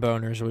LeBron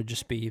boners would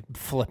just be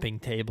flipping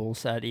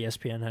tables at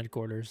ESPN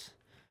headquarters.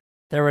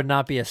 There would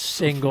not be a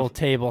single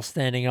table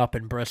standing up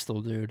in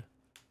Bristol, dude.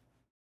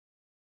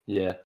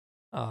 Yeah.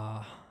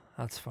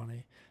 That's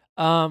funny.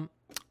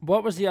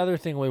 What was the other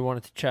thing we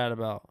wanted to chat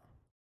about?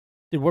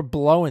 Dude, we're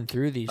blowing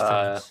through these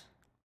things.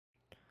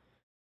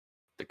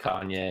 The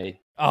Kanye.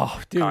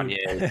 Oh, dude.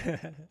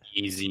 Kanye,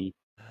 Yeezy.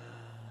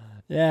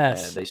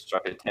 Yes. And they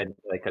struck a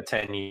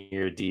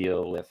 10-year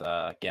deal with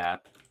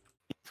Gap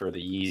for the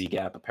Yeezy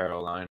Gap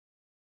apparel line.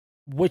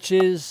 Which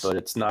is, but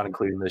it's not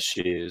including the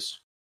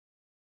shoes.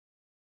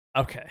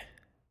 Okay.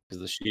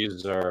 Because the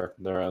shoes are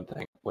their own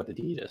thing with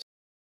Adidas.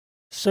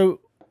 So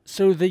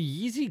the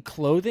Yeezy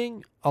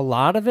clothing, a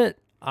lot of it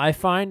I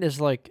find is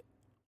like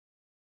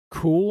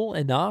cool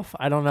enough.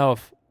 I don't know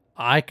if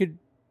I could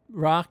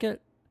rock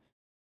it.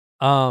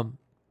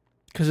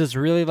 Because it's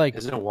really like,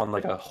 isn't it one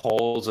like a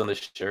holes in the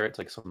shirt? It's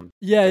like some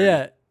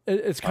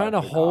It's kind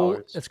of whole.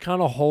 It's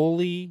kind of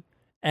holy,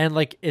 and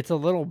like it's a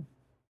little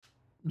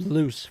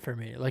loose for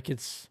me. Like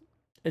it's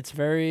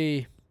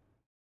very.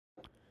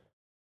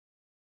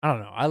 I don't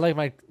know. I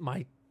like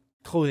my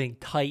clothing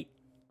tight.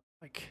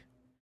 Like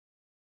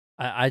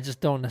I just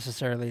don't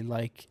necessarily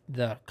like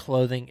the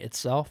clothing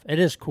itself. It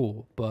is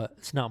cool, but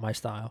it's not my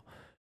style.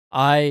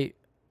 I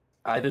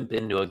haven't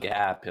been to a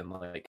Gap in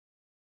like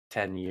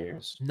 10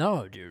 years.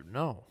 No, dude,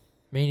 no.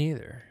 Me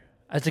neither.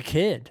 As a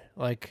kid,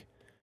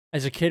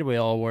 we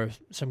all wore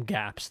some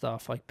Gap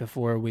stuff, like,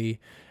 before we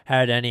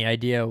had any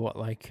idea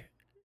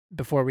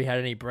before we had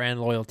any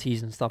brand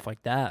loyalties and stuff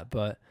like that.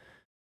 But,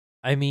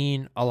 I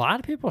mean, a lot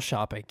of people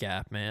shop at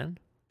Gap, man.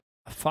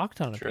 A fuck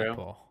ton of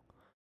people.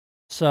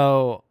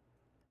 So,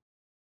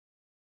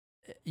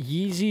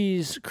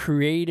 Yeezy's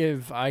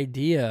creative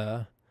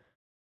idea,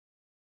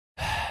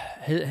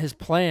 his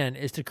plan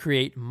is to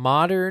create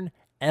modern,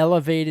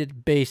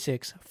 elevated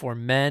basics for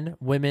men,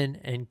 women,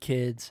 and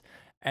kids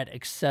at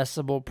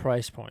accessible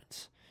price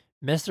points.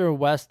 Mr.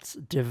 West's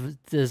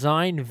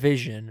design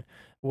vision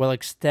will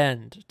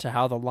extend to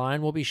how the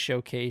line will be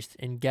showcased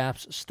in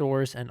Gap's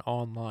stores and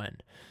online.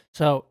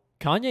 So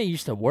Kanye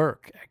used to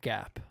work at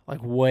Gap, like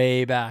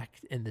way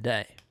back in the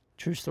day.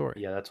 True story.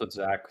 Yeah, that's what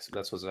Zach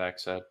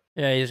said.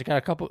 Yeah, he's got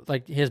a couple,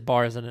 like, his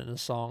bars in it in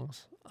his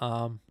songs.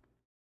 Kanye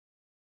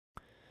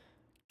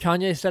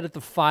said at the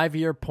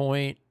 5-year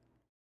point,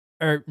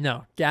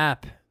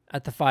 Gap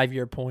at the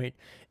 5-year point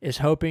is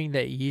hoping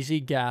that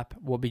Yeezy Gap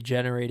will be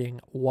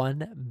generating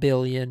 $1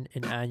 billion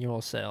in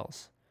annual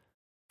sales.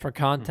 For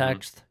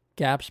context,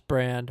 Gap's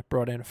brand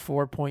brought in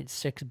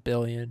 $4.6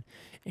 billion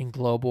in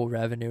global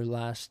revenue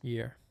last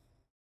year.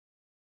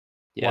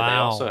 Yeah, wow. They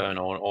also own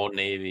Old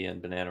Navy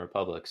and Banana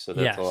Republic, so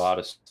that's a lot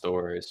of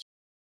stores.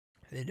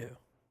 They do.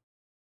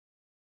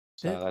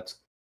 So that's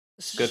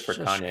good for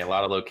Kanye. A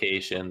lot of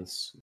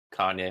locations.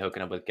 Kanye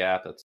hooking up with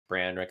Gap, that's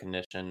brand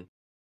recognition.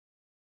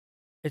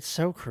 It's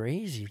so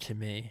crazy to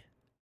me.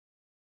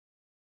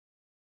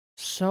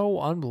 So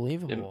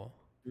unbelievable.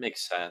 It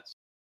makes sense.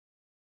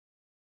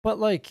 But,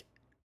 like,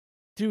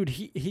 dude,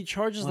 he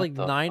charges like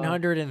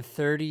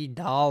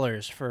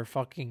 $930 for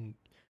fucking,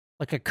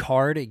 like, a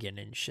cardigan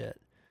and shit.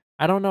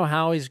 I don't know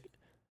how he's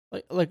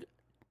like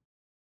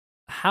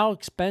how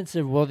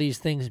expensive will these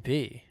things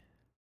be?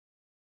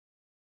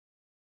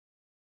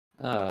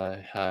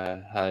 I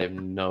have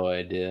no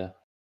idea,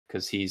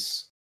 because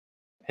his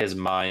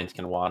mind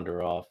can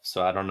wander off.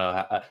 So I don't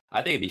know.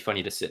 I think it'd be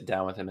funny to sit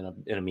down with him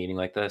in a meeting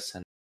like this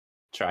and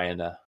try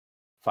and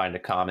find a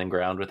common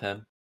ground with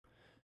him.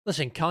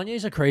 Listen,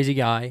 Kanye's a crazy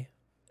guy,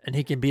 and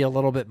he can be a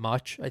little bit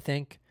much, I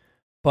think,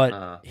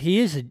 but he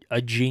is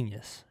a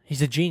genius.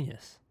 He's a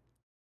genius.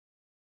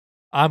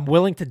 I'm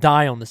willing to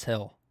die on this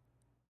hill.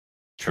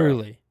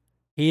 Truly.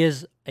 He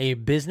is a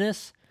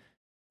business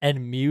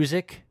and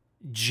music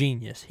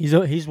genius. He's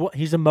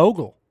a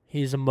mogul.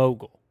 He's a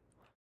mogul.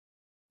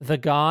 The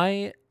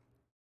guy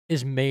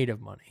is made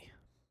of money.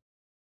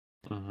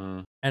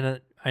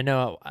 And I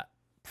know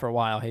for a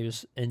while he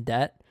was in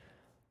debt,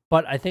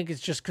 but I think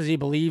it's just because he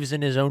believes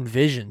in his own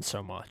vision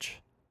so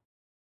much.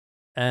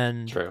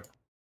 And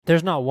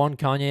there's not one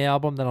Kanye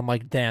album that I'm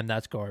like, damn,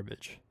 that's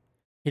garbage.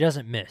 He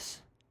doesn't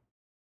miss.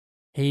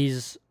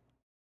 He's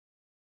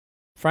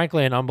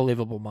frankly an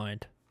unbelievable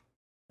mind,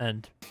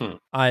 and Hmm.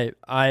 I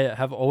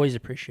have always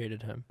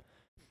appreciated him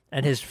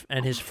and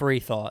his free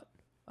thought.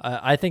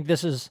 I think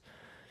this is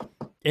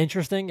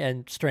interesting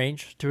and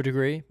strange to a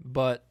degree,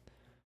 but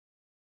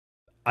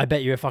I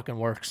bet you it fucking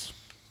works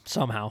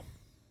somehow.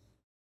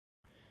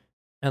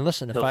 And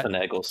listen, He'll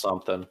finagle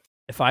something.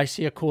 if I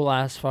see a cool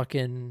ass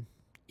fucking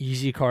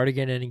easy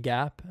cardigan in a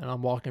Gap and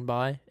I'm walking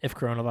by, if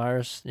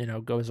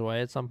coronavirus, goes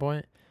away at some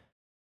point,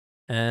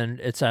 and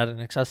it's at an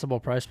accessible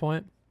price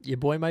point, your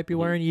boy might be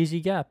wearing Easy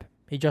Gap.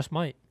 He just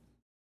might.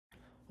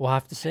 We'll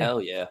have to see.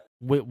 Hell yeah.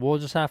 We'll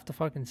just have to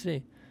fucking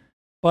see.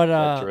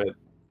 But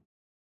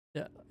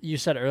you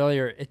said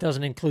earlier it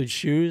doesn't include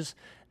shoes.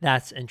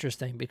 That's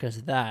interesting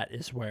because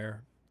that's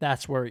where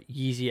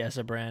Yeezy as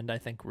a brand, I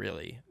think,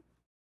 really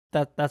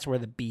that's where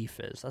the beef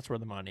is. That's where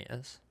the money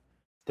is.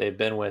 They've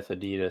been with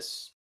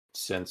Adidas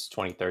since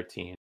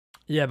 2013.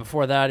 Yeah,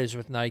 before that is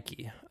with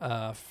Nike.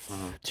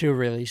 2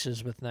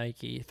 releases with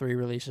Nike, 3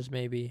 releases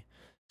maybe.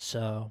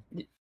 So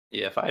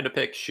yeah, if I had to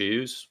pick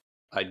shoes,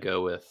 I'd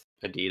go with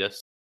Adidas.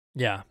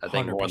 Yeah, 100%. I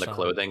think more on the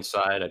clothing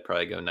side, I'd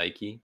probably go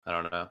Nike. I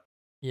don't know.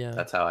 Yeah,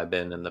 that's how I've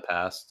been in the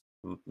past.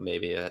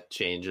 Maybe it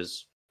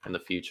changes in the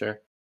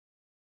future.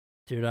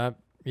 Dude,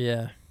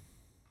 yeah.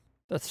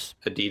 That's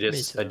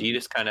Adidas.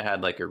 Adidas kind of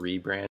had like a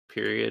rebrand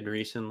period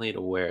recently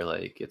to where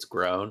like it's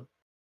grown.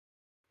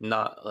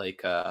 Not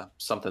like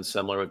something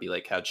similar would be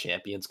like how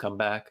Champions come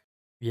back.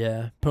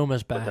 Yeah,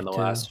 Puma's back within the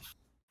too. last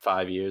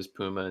 5 years.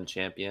 Puma and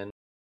Champion.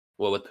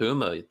 Well, with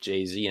Puma,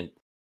 Jay-Z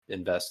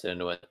invested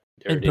into it.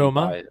 In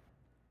Puma?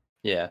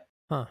 Yeah.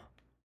 Huh.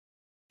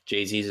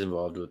 Jay-Z's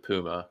involved with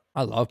Puma.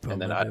 I love Puma,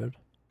 and then dude.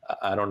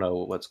 I don't know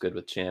what's good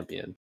with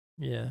Champion.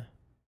 Yeah.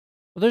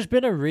 Well, there's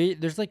been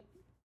there's like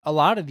a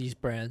lot of these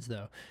brands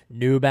though.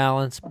 New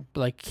Balance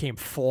like came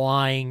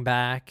flying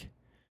back.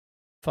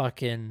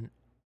 Fucking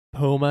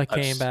Puma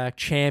came back.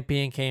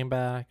 Champion came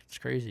back. It's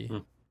crazy.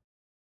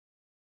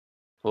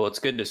 Well, it's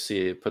good to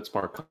see. It puts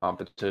more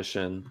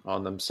competition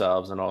on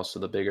themselves and also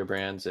the bigger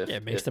brands.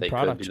 It makes the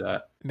product,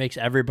 it makes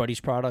everybody's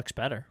products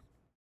better.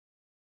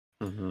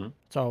 Mm-hmm.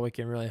 That's all we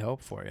can really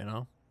hope for,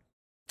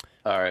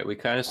 All right, we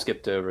kind of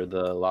skipped over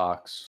the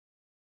locks.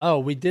 Oh,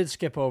 we did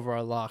skip over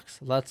our locks.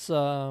 Let's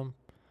go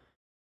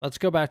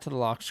back to the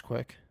locks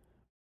quick.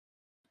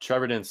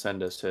 Trevor didn't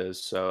send us his,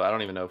 so I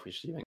don't even know if we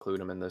should even include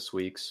him in this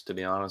week's, to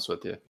be honest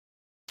with you.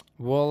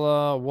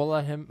 We'll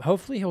let him.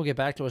 Hopefully, he'll get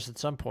back to us at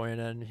some point,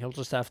 and he'll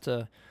just have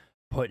to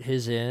put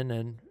his in,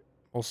 and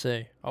we'll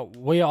see. Oh,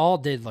 we all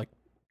did like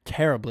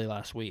terribly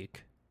last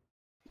week.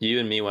 You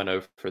and me went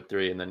over for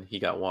 3, and then he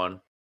got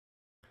 1.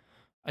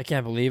 I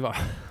can't believe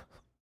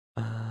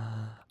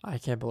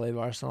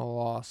Arsenal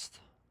lost.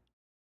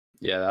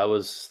 Yeah, that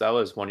was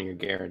one of your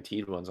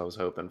guaranteed ones I was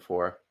hoping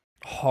for.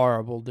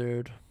 Horrible,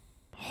 dude.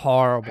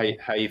 Horrible.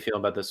 How you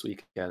feeling about this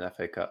weekend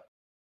FA Cup?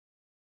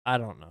 I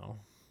don't know.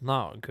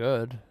 Not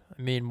good.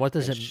 I mean, what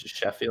does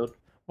Sheffield?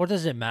 What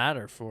does it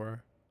matter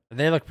for?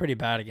 They look pretty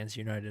bad against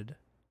United.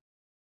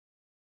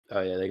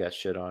 Oh yeah, they got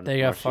shit on.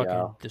 They got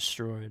fucking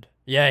destroyed.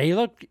 Yeah, he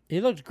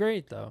looked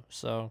great though.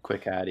 So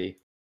quick Addy.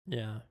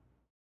 Yeah.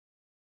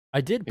 I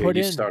did put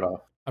in. Start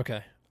off.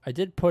 Okay, I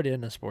did put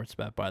in a sports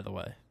bet, by the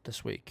way,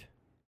 this week.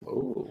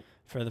 Ooh.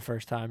 For the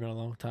first time in a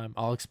long time.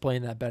 I'll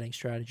explain that betting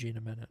strategy in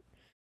a minute.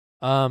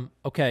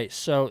 Okay,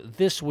 so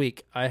this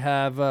week I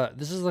have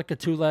this is like a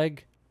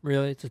 2-leg,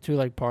 really. It's a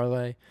 2-leg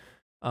parlay.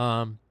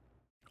 I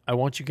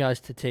want you guys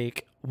to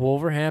take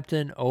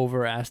Wolverhampton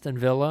over Aston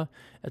Villa.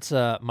 It's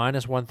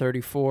minus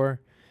 134.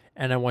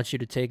 And I want you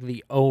to take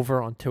the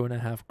over on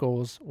 2.5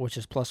 goals, which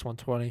is plus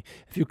 120.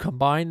 If you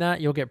combine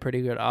that, you'll get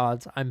pretty good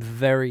odds. I'm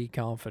very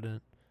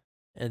confident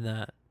in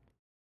that.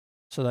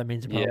 So that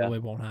means it probably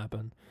won't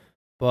happen.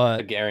 But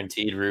a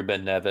guaranteed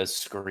Ruben Neves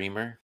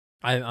screamer.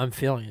 I'm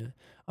feeling it.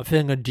 I'm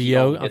feeling a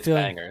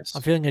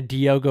I'm feeling a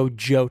Diogo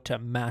Jota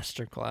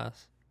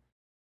masterclass.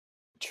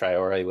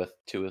 Traore with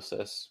 2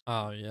 assists.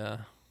 Oh yeah.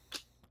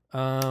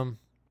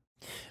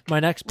 My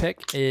next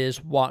pick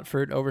is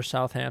Watford over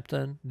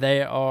Southampton.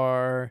 They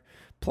are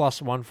plus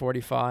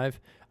 145.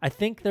 I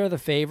think they're the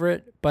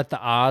favorite, but the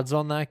odds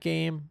on that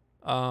game,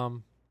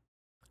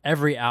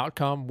 every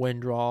outcome, win,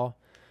 draw,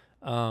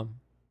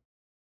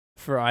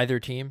 for either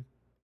team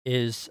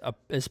is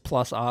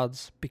plus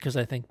odds because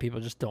I think people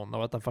just don't know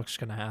what the fuck's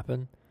going to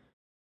happen.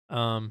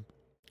 And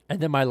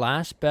then my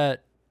last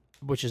bet,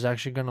 which is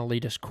actually going to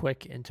lead us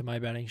quick into my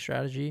betting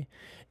strategy,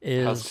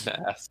 is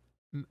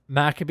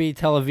Maccabi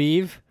Tel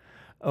Aviv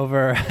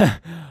over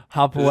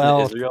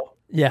Hapoel. Israel?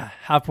 Yeah,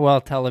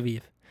 Hapoel Tel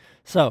Aviv.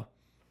 So,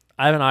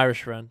 I have an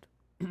Irish friend,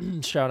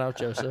 shout out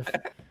Joseph,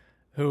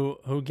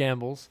 who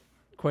gambles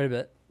quite a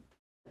bit.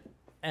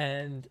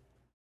 And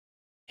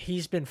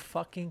he's been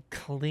fucking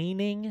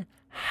cleaning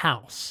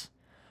house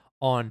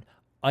on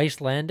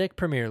Icelandic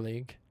Premier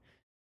League,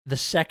 the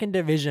second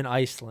division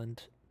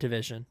Iceland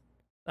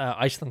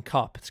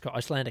Cup. It's called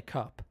Icelandic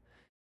Cup.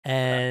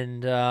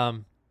 And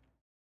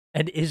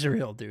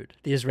Israel, dude,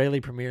 the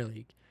Israeli Premier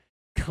League.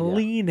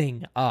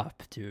 Cleaning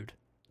up, dude.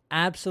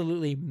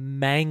 Absolutely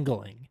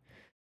mangling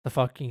the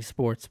fucking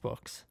sports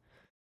books.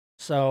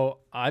 So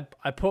I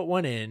put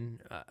one in.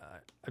 I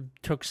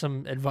took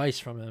some advice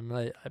from him.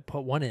 I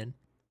put one in,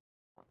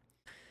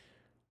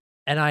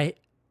 and I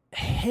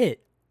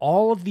hit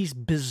all of these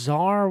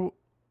bizarre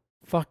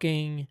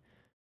fucking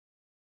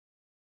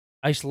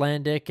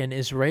Icelandic and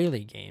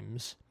Israeli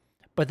games.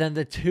 But then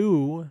the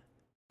two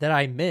that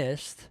I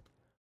missed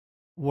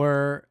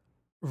were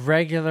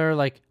regular,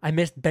 like I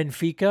missed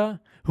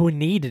Benfica, who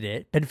needed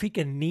it.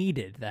 Benfica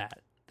needed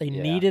that. They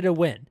needed a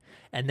win,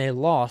 and they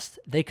lost.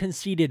 They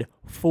conceded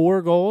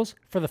 4 goals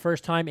for the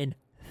first time in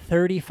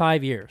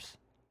 35 years.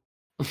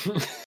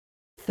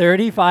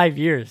 35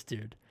 years,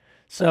 dude.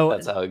 So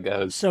that's how it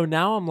goes. So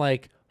now I'm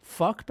like,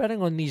 fuck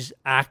betting on these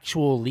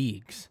actual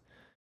leagues.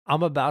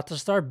 I'm about to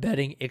start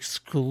betting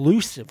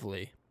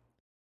exclusively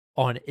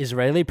on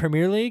Israeli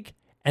Premier League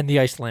and the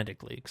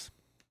Icelandic leagues.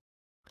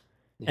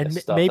 Yeah, and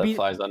stuff maybe that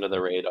flies under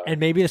the radar. And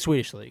maybe the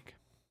Swedish league.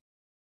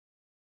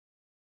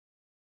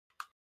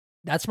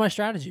 That's my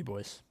strategy,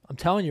 boys. I'm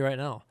telling you right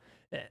now.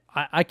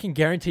 I can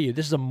guarantee you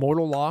this is a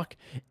mortal lock.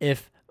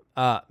 If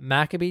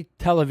Maccabi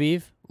Tel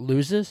Aviv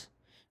loses,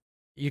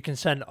 you can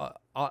send.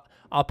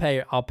 I'll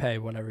pay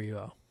whatever you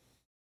owe.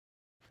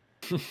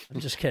 I'm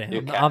just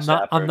kidding. I'm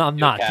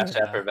not Cash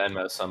App or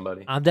Venmo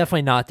somebody. I'm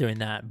definitely not doing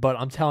that. But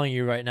I'm telling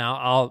you right now,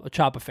 I'll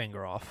chop a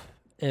finger off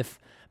if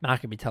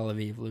Maccabi Tel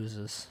Aviv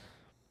loses.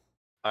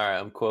 All right,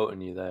 I'm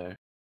quoting you there.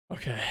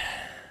 Okay.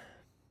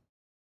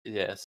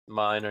 Yes,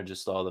 mine are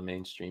just all the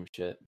mainstream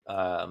shit.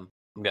 I'm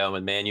going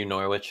with Man U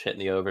Norwich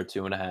hitting the over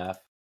 2.5.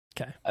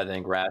 Okay. I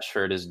think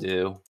Rashford is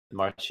due.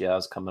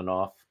 Martial's coming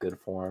off good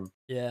form.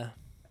 Yeah.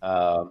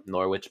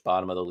 Norwich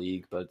bottom of the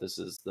league, but this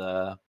is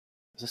the.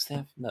 Is this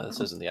the? No, this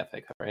isn't the FA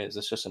Cup, right? Is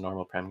this just a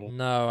normal Prem game?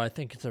 No, I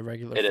think it's a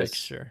regular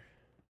fixture.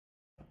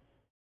 Is.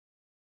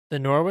 The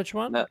Norwich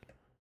one?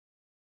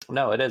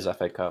 No, it is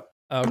FA Cup.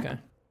 Oh, okay.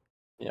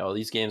 You know,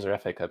 these games are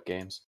FA Cup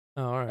games.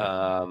 Oh, all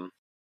right.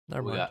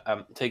 Never mind.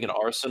 I'm taking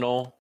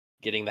Arsenal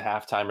getting the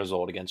halftime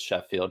result against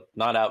Sheffield.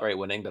 Not outright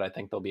winning, but I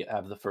think they'll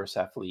have the first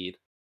half lead.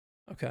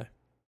 Okay.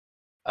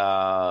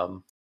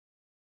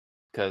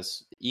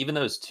 Because even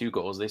those 2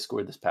 goals they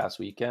scored this past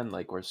weekend,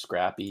 like, were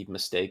scrappy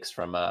mistakes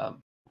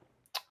from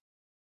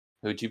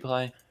who'd you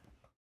play?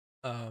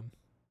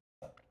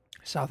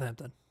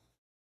 Southampton.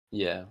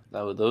 Yeah,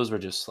 those were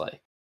just like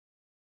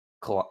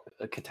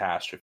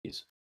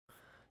catastrophes.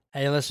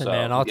 Hey, listen,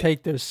 man, I'll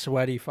take those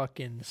sweaty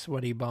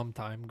bum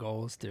time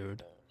goals,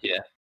 dude.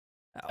 Yeah.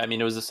 I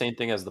mean, it was the same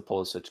thing as the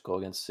Pulisic goal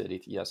against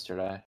City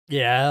yesterday.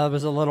 Yeah, it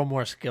was a little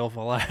more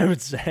skillful, I would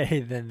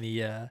say, than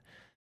the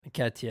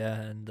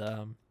Nketiah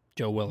and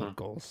Joe Willard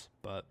goals.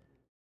 But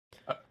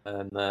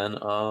and then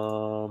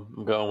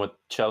I'm going with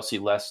Chelsea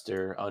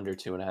Leicester under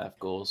 2.5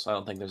 goals. I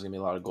don't think there's gonna be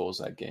a lot of goals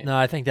that game. No,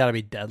 I think that'll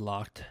be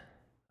deadlocked.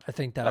 I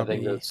think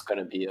it's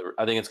gonna be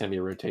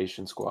a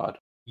rotation squad.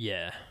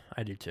 Yeah,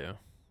 I do too.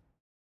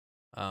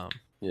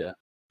 Yeah.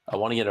 I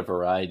want to get a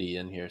variety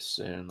in here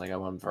soon. Like, I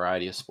want a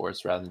variety of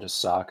sports rather than just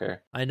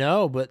soccer. I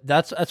know, but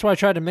that's why I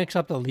tried to mix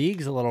up the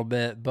leagues a little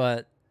bit,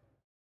 but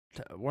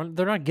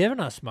they're not giving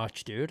us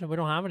much, dude. We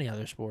don't have any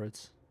other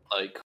sports.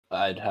 Like,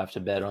 I'd have to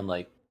bet on,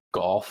 like,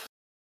 golf,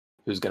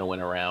 who's going to win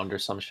a round or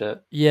some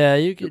shit. Yeah,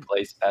 you could. Who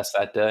plays best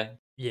that day?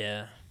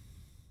 Yeah.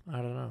 I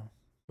don't know.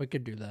 We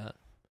could do that.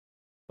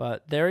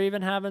 But they're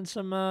even having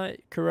some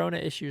corona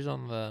issues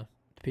on the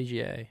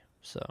PGA,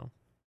 so...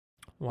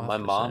 My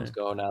mom's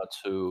going out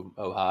to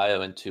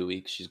Ohio in 2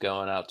 weeks. She's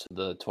going out to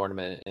the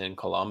tournament in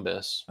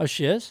Columbus. Oh,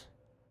 she is?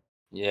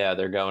 Yeah,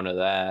 they're going to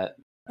that.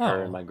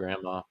 Her and my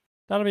grandma.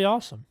 That'll be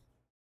awesome.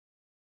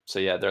 So,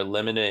 yeah, they're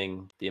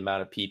limiting the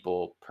amount of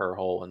people per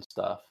hole and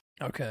stuff.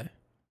 Okay.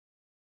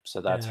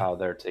 So that's how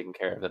they're taking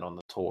care of it on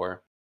the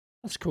tour.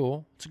 That's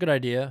cool. It's a good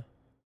idea.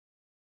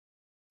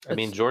 I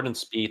mean, Jordan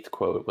Spieth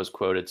was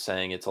quoted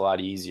saying it's a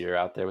lot easier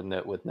out there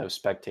with no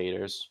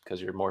spectators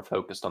because you're more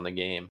focused on the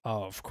game.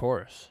 Oh, of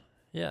course.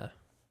 Yeah.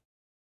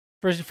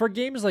 For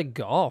games like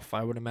golf,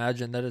 I would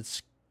imagine that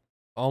it's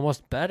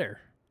almost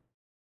better.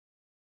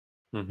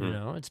 Mm-hmm. You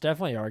know, it's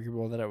definitely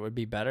arguable that it would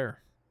be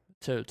better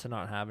to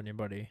not have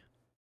anybody.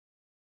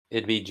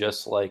 It'd be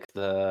just like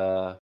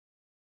the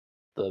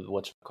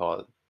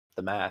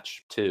the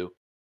match too.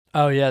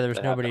 Oh yeah, there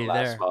was nobody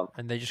there,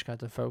 and they just got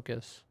to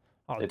focus.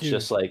 Oh, it's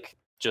just like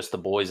the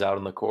boys out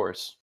on the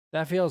course.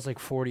 That feels like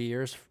 40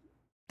 years.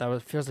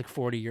 Feels like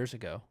 40 years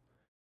ago.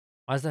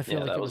 Why does that feel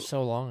like it was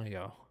so long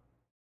ago?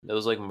 It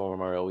was like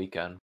Memorial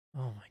Weekend.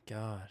 Oh my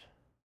god.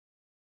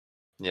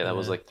 Yeah, that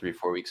was like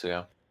 3-4 weeks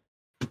ago.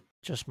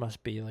 Just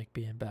must be like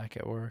being back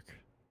at work.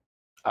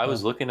 I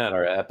was looking at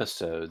our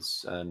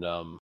episodes, and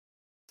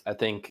I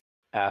think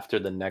after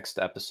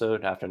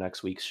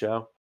next week's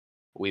show,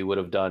 we would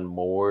have done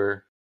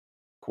more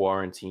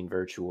quarantine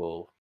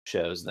virtual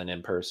shows than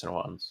in-person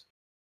ones.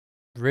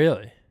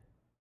 Really?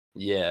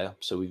 Yeah,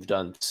 so we've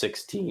done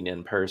 16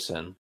 in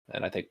person,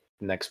 and I think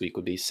next week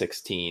would be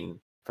 16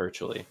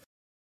 virtually.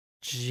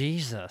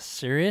 Jesus,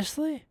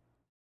 seriously?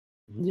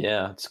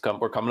 Yeah,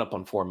 we're coming up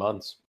on 4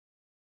 months.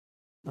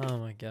 Oh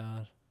my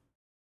god.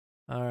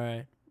 All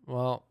right.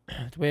 Well,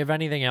 do we have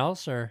anything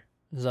else, or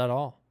Is that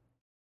all?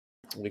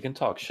 We can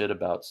talk shit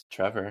about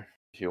Trevor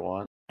if you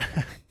want.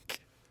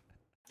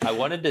 I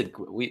wanted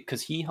to,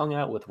 because he hung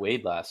out with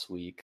Wade last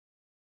week.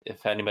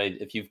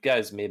 If you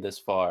guys made this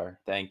far,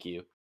 thank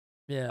you.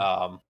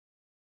 Yeah.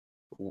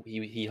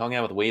 He hung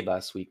out with Wade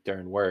last week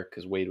during work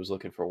because Wade was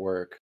looking for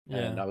work,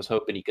 and Yeah. I was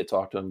hoping he could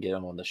talk to him, get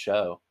him on the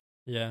show.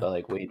 Yeah. But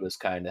like Wade was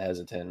kind of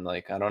hesitant.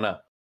 Like I don't know.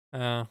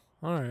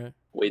 All right.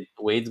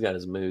 Wade's got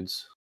his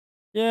moods.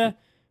 Yeah.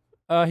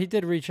 He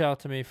did reach out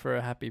to me for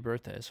a happy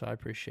birthday, so I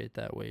appreciate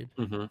that, Wade.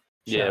 Mm-hmm.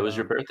 Yeah, it Shout was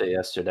your out. birthday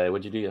yesterday.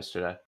 What'd you do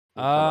yesterday?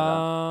 What'd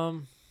come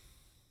event?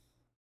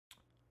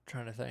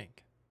 Trying to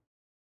think.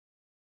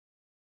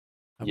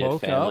 I You had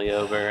woke up. family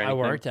over or I anything?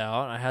 worked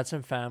out. I had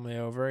some family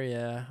over.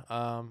 Yeah.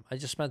 I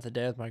just spent the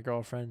day with my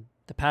girlfriend.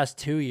 The past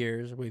 2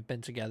 years we've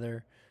been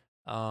together.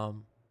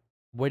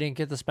 We didn't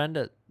get to spend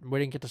it. We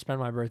didn't get to spend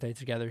my birthday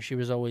together. She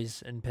was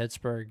always in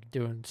Pittsburgh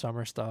doing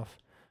summer stuff.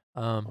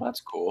 Well,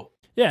 that's cool.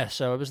 Yeah,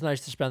 so it was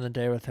nice to spend the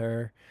day with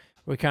her.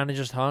 We kind of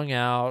just hung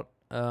out.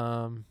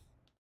 I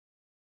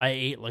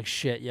ate like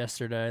shit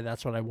yesterday.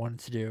 That's what I wanted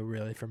to do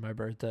really for my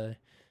birthday.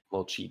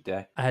 Little cheat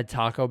day. I had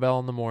Taco Bell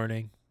in the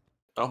morning,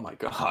 Oh my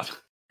god.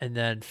 and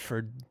then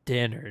for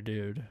dinner,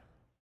 dude,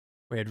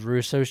 we had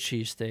Russo's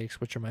cheesesteaks,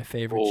 which are my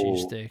favorite Oh.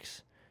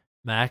 cheesesteaks,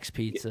 Max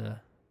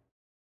Pizza,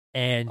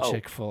 and Oh.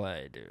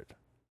 Chick-fil-A, dude.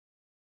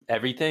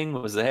 Everything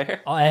was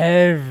there?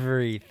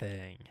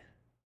 Everything.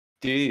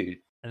 Dude.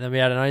 And then we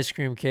had an ice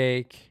cream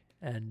cake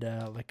and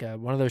like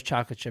one of those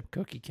chocolate chip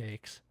cookie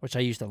cakes, which I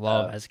used to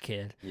love as a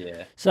kid.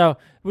 Yeah. So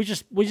we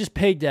just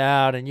pigged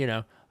out and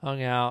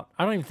hung out.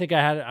 I don't even think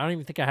I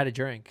had a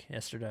drink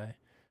yesterday.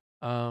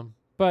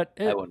 But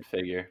I wouldn't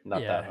figure.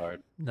 Not yeah, that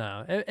hard.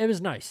 No, it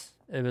was nice.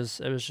 It was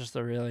just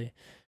a really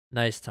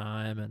nice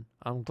time, and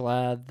I'm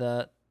glad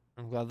that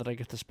I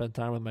get to spend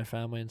time with my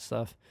family and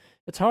stuff.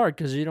 It's hard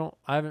because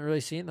I haven't really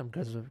seen them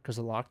because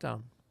of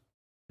lockdown.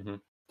 Mm-hmm.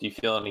 Do you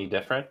feel any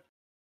different?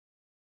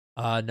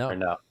 No. Or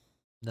no?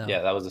 No.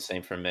 Yeah, that was the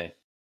same for me.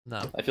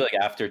 No. I feel like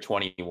after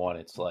 21,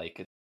 it's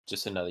like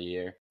just another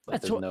year. Like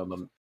there's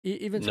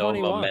even no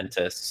 21.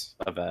 momentous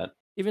event.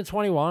 Even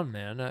 21,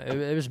 man.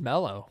 It was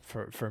mellow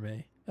for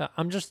me.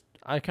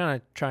 I kind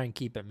of try and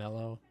keep it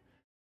mellow.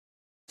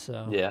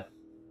 So yeah,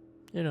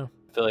 I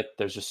feel like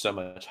there's just so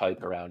much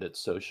hype around it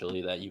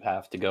socially that you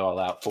have to go all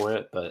out for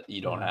it, but you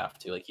don't Yeah. have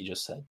to. Like you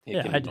just said, it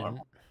yeah, can I be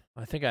normal.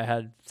 didn't. I think I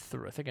had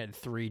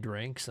 3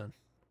 drinks and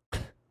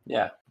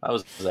Yeah, I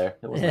was there.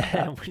 It wasn't that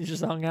bad. we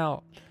just hung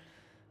out.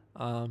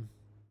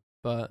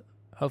 But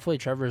hopefully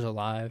Trevor's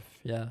alive.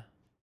 Yeah.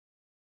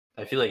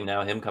 I feel like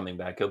now him coming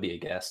back, he'll be a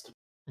guest.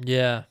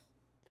 Yeah.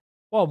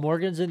 Well,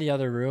 Morgan's in the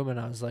other room, and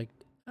I was like,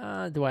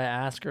 do I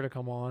ask her to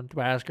come on? Do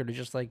I ask her to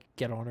just like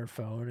get on her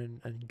phone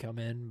and come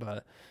in?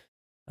 But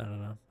I don't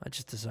know. I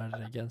just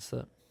decided against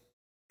it.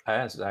 I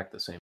asked Zach the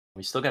same.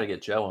 We still got to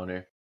get Joe on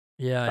here.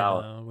 Yeah,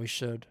 I know. We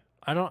should.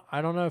 I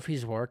don't know if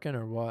he's working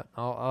or what.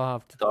 I'll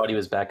have to. Thought he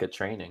was back at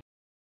training.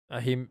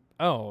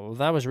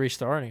 That was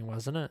restarting,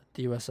 wasn't it?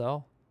 The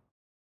USL.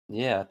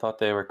 Yeah, I thought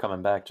they were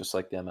coming back just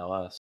like the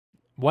MLS.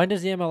 When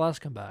does the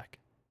MLS come back?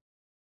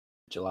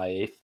 July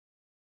 8th.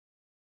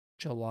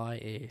 July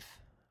 8th.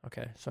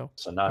 Okay, so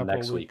not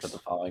next week, but the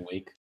following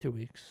week. 2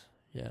 weeks.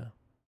 Yeah.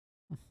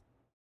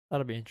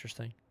 That'll be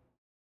interesting.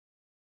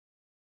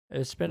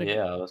 It's been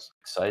I was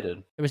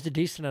excited. It's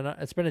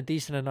been a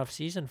decent enough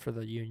season for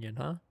the Union,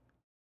 huh?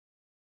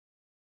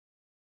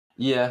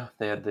 Yeah,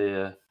 they had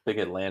the big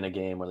Atlanta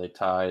game where they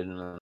tied,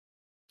 and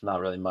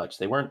not really much.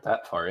 They weren't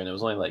that far in. It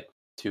was only like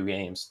 3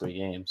 games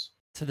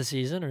to the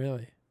season,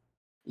 really.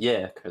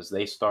 Yeah, because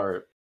they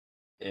start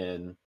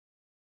in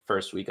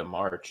first week of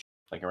March,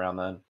 like around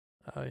then.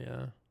 Oh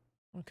yeah,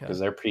 okay. Because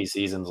their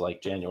preseason's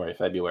like January,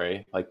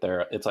 February. Like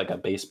it's like a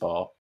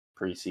baseball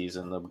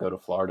preseason. They'll go to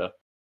Florida.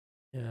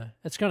 Yeah,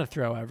 it's gonna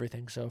throw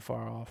everything so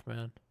far off,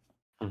 man.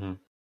 Mm-hmm.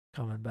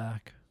 Coming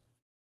back.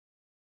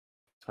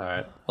 All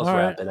right, let's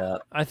wrap it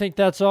up. I think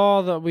that's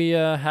all that we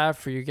have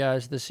for you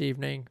guys this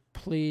evening.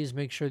 Please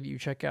make sure that you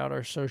check out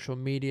our social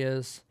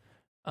medias,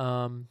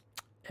 and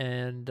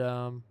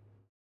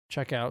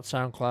check out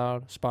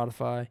SoundCloud,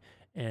 Spotify,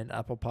 and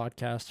Apple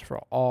Podcasts for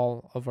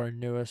all of our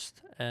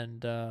newest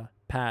and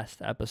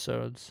past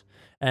episodes.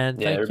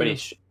 And yeah, everybody.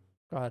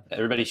 Go ahead.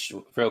 Everybody,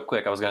 real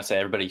quick, I was gonna say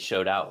everybody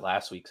showed out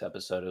last week's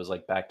episode. It was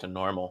like back to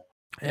normal.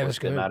 It was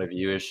good. The amount of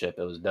viewership.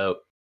 It was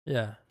dope.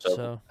 Yeah.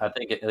 So I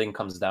think it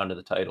comes down to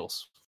the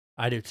titles.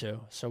 I do too.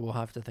 So we'll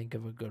have to think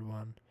of a good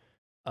one.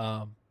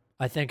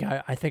 I think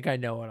I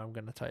know what I'm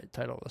gonna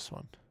title this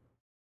one.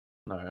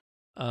 All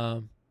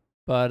right.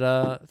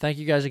 But thank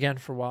you guys again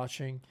for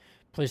watching.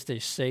 Please stay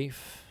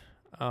safe.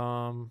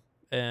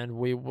 And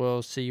we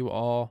will see you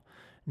all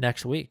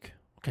next week.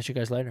 Catch you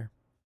guys later.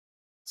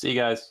 See you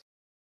guys.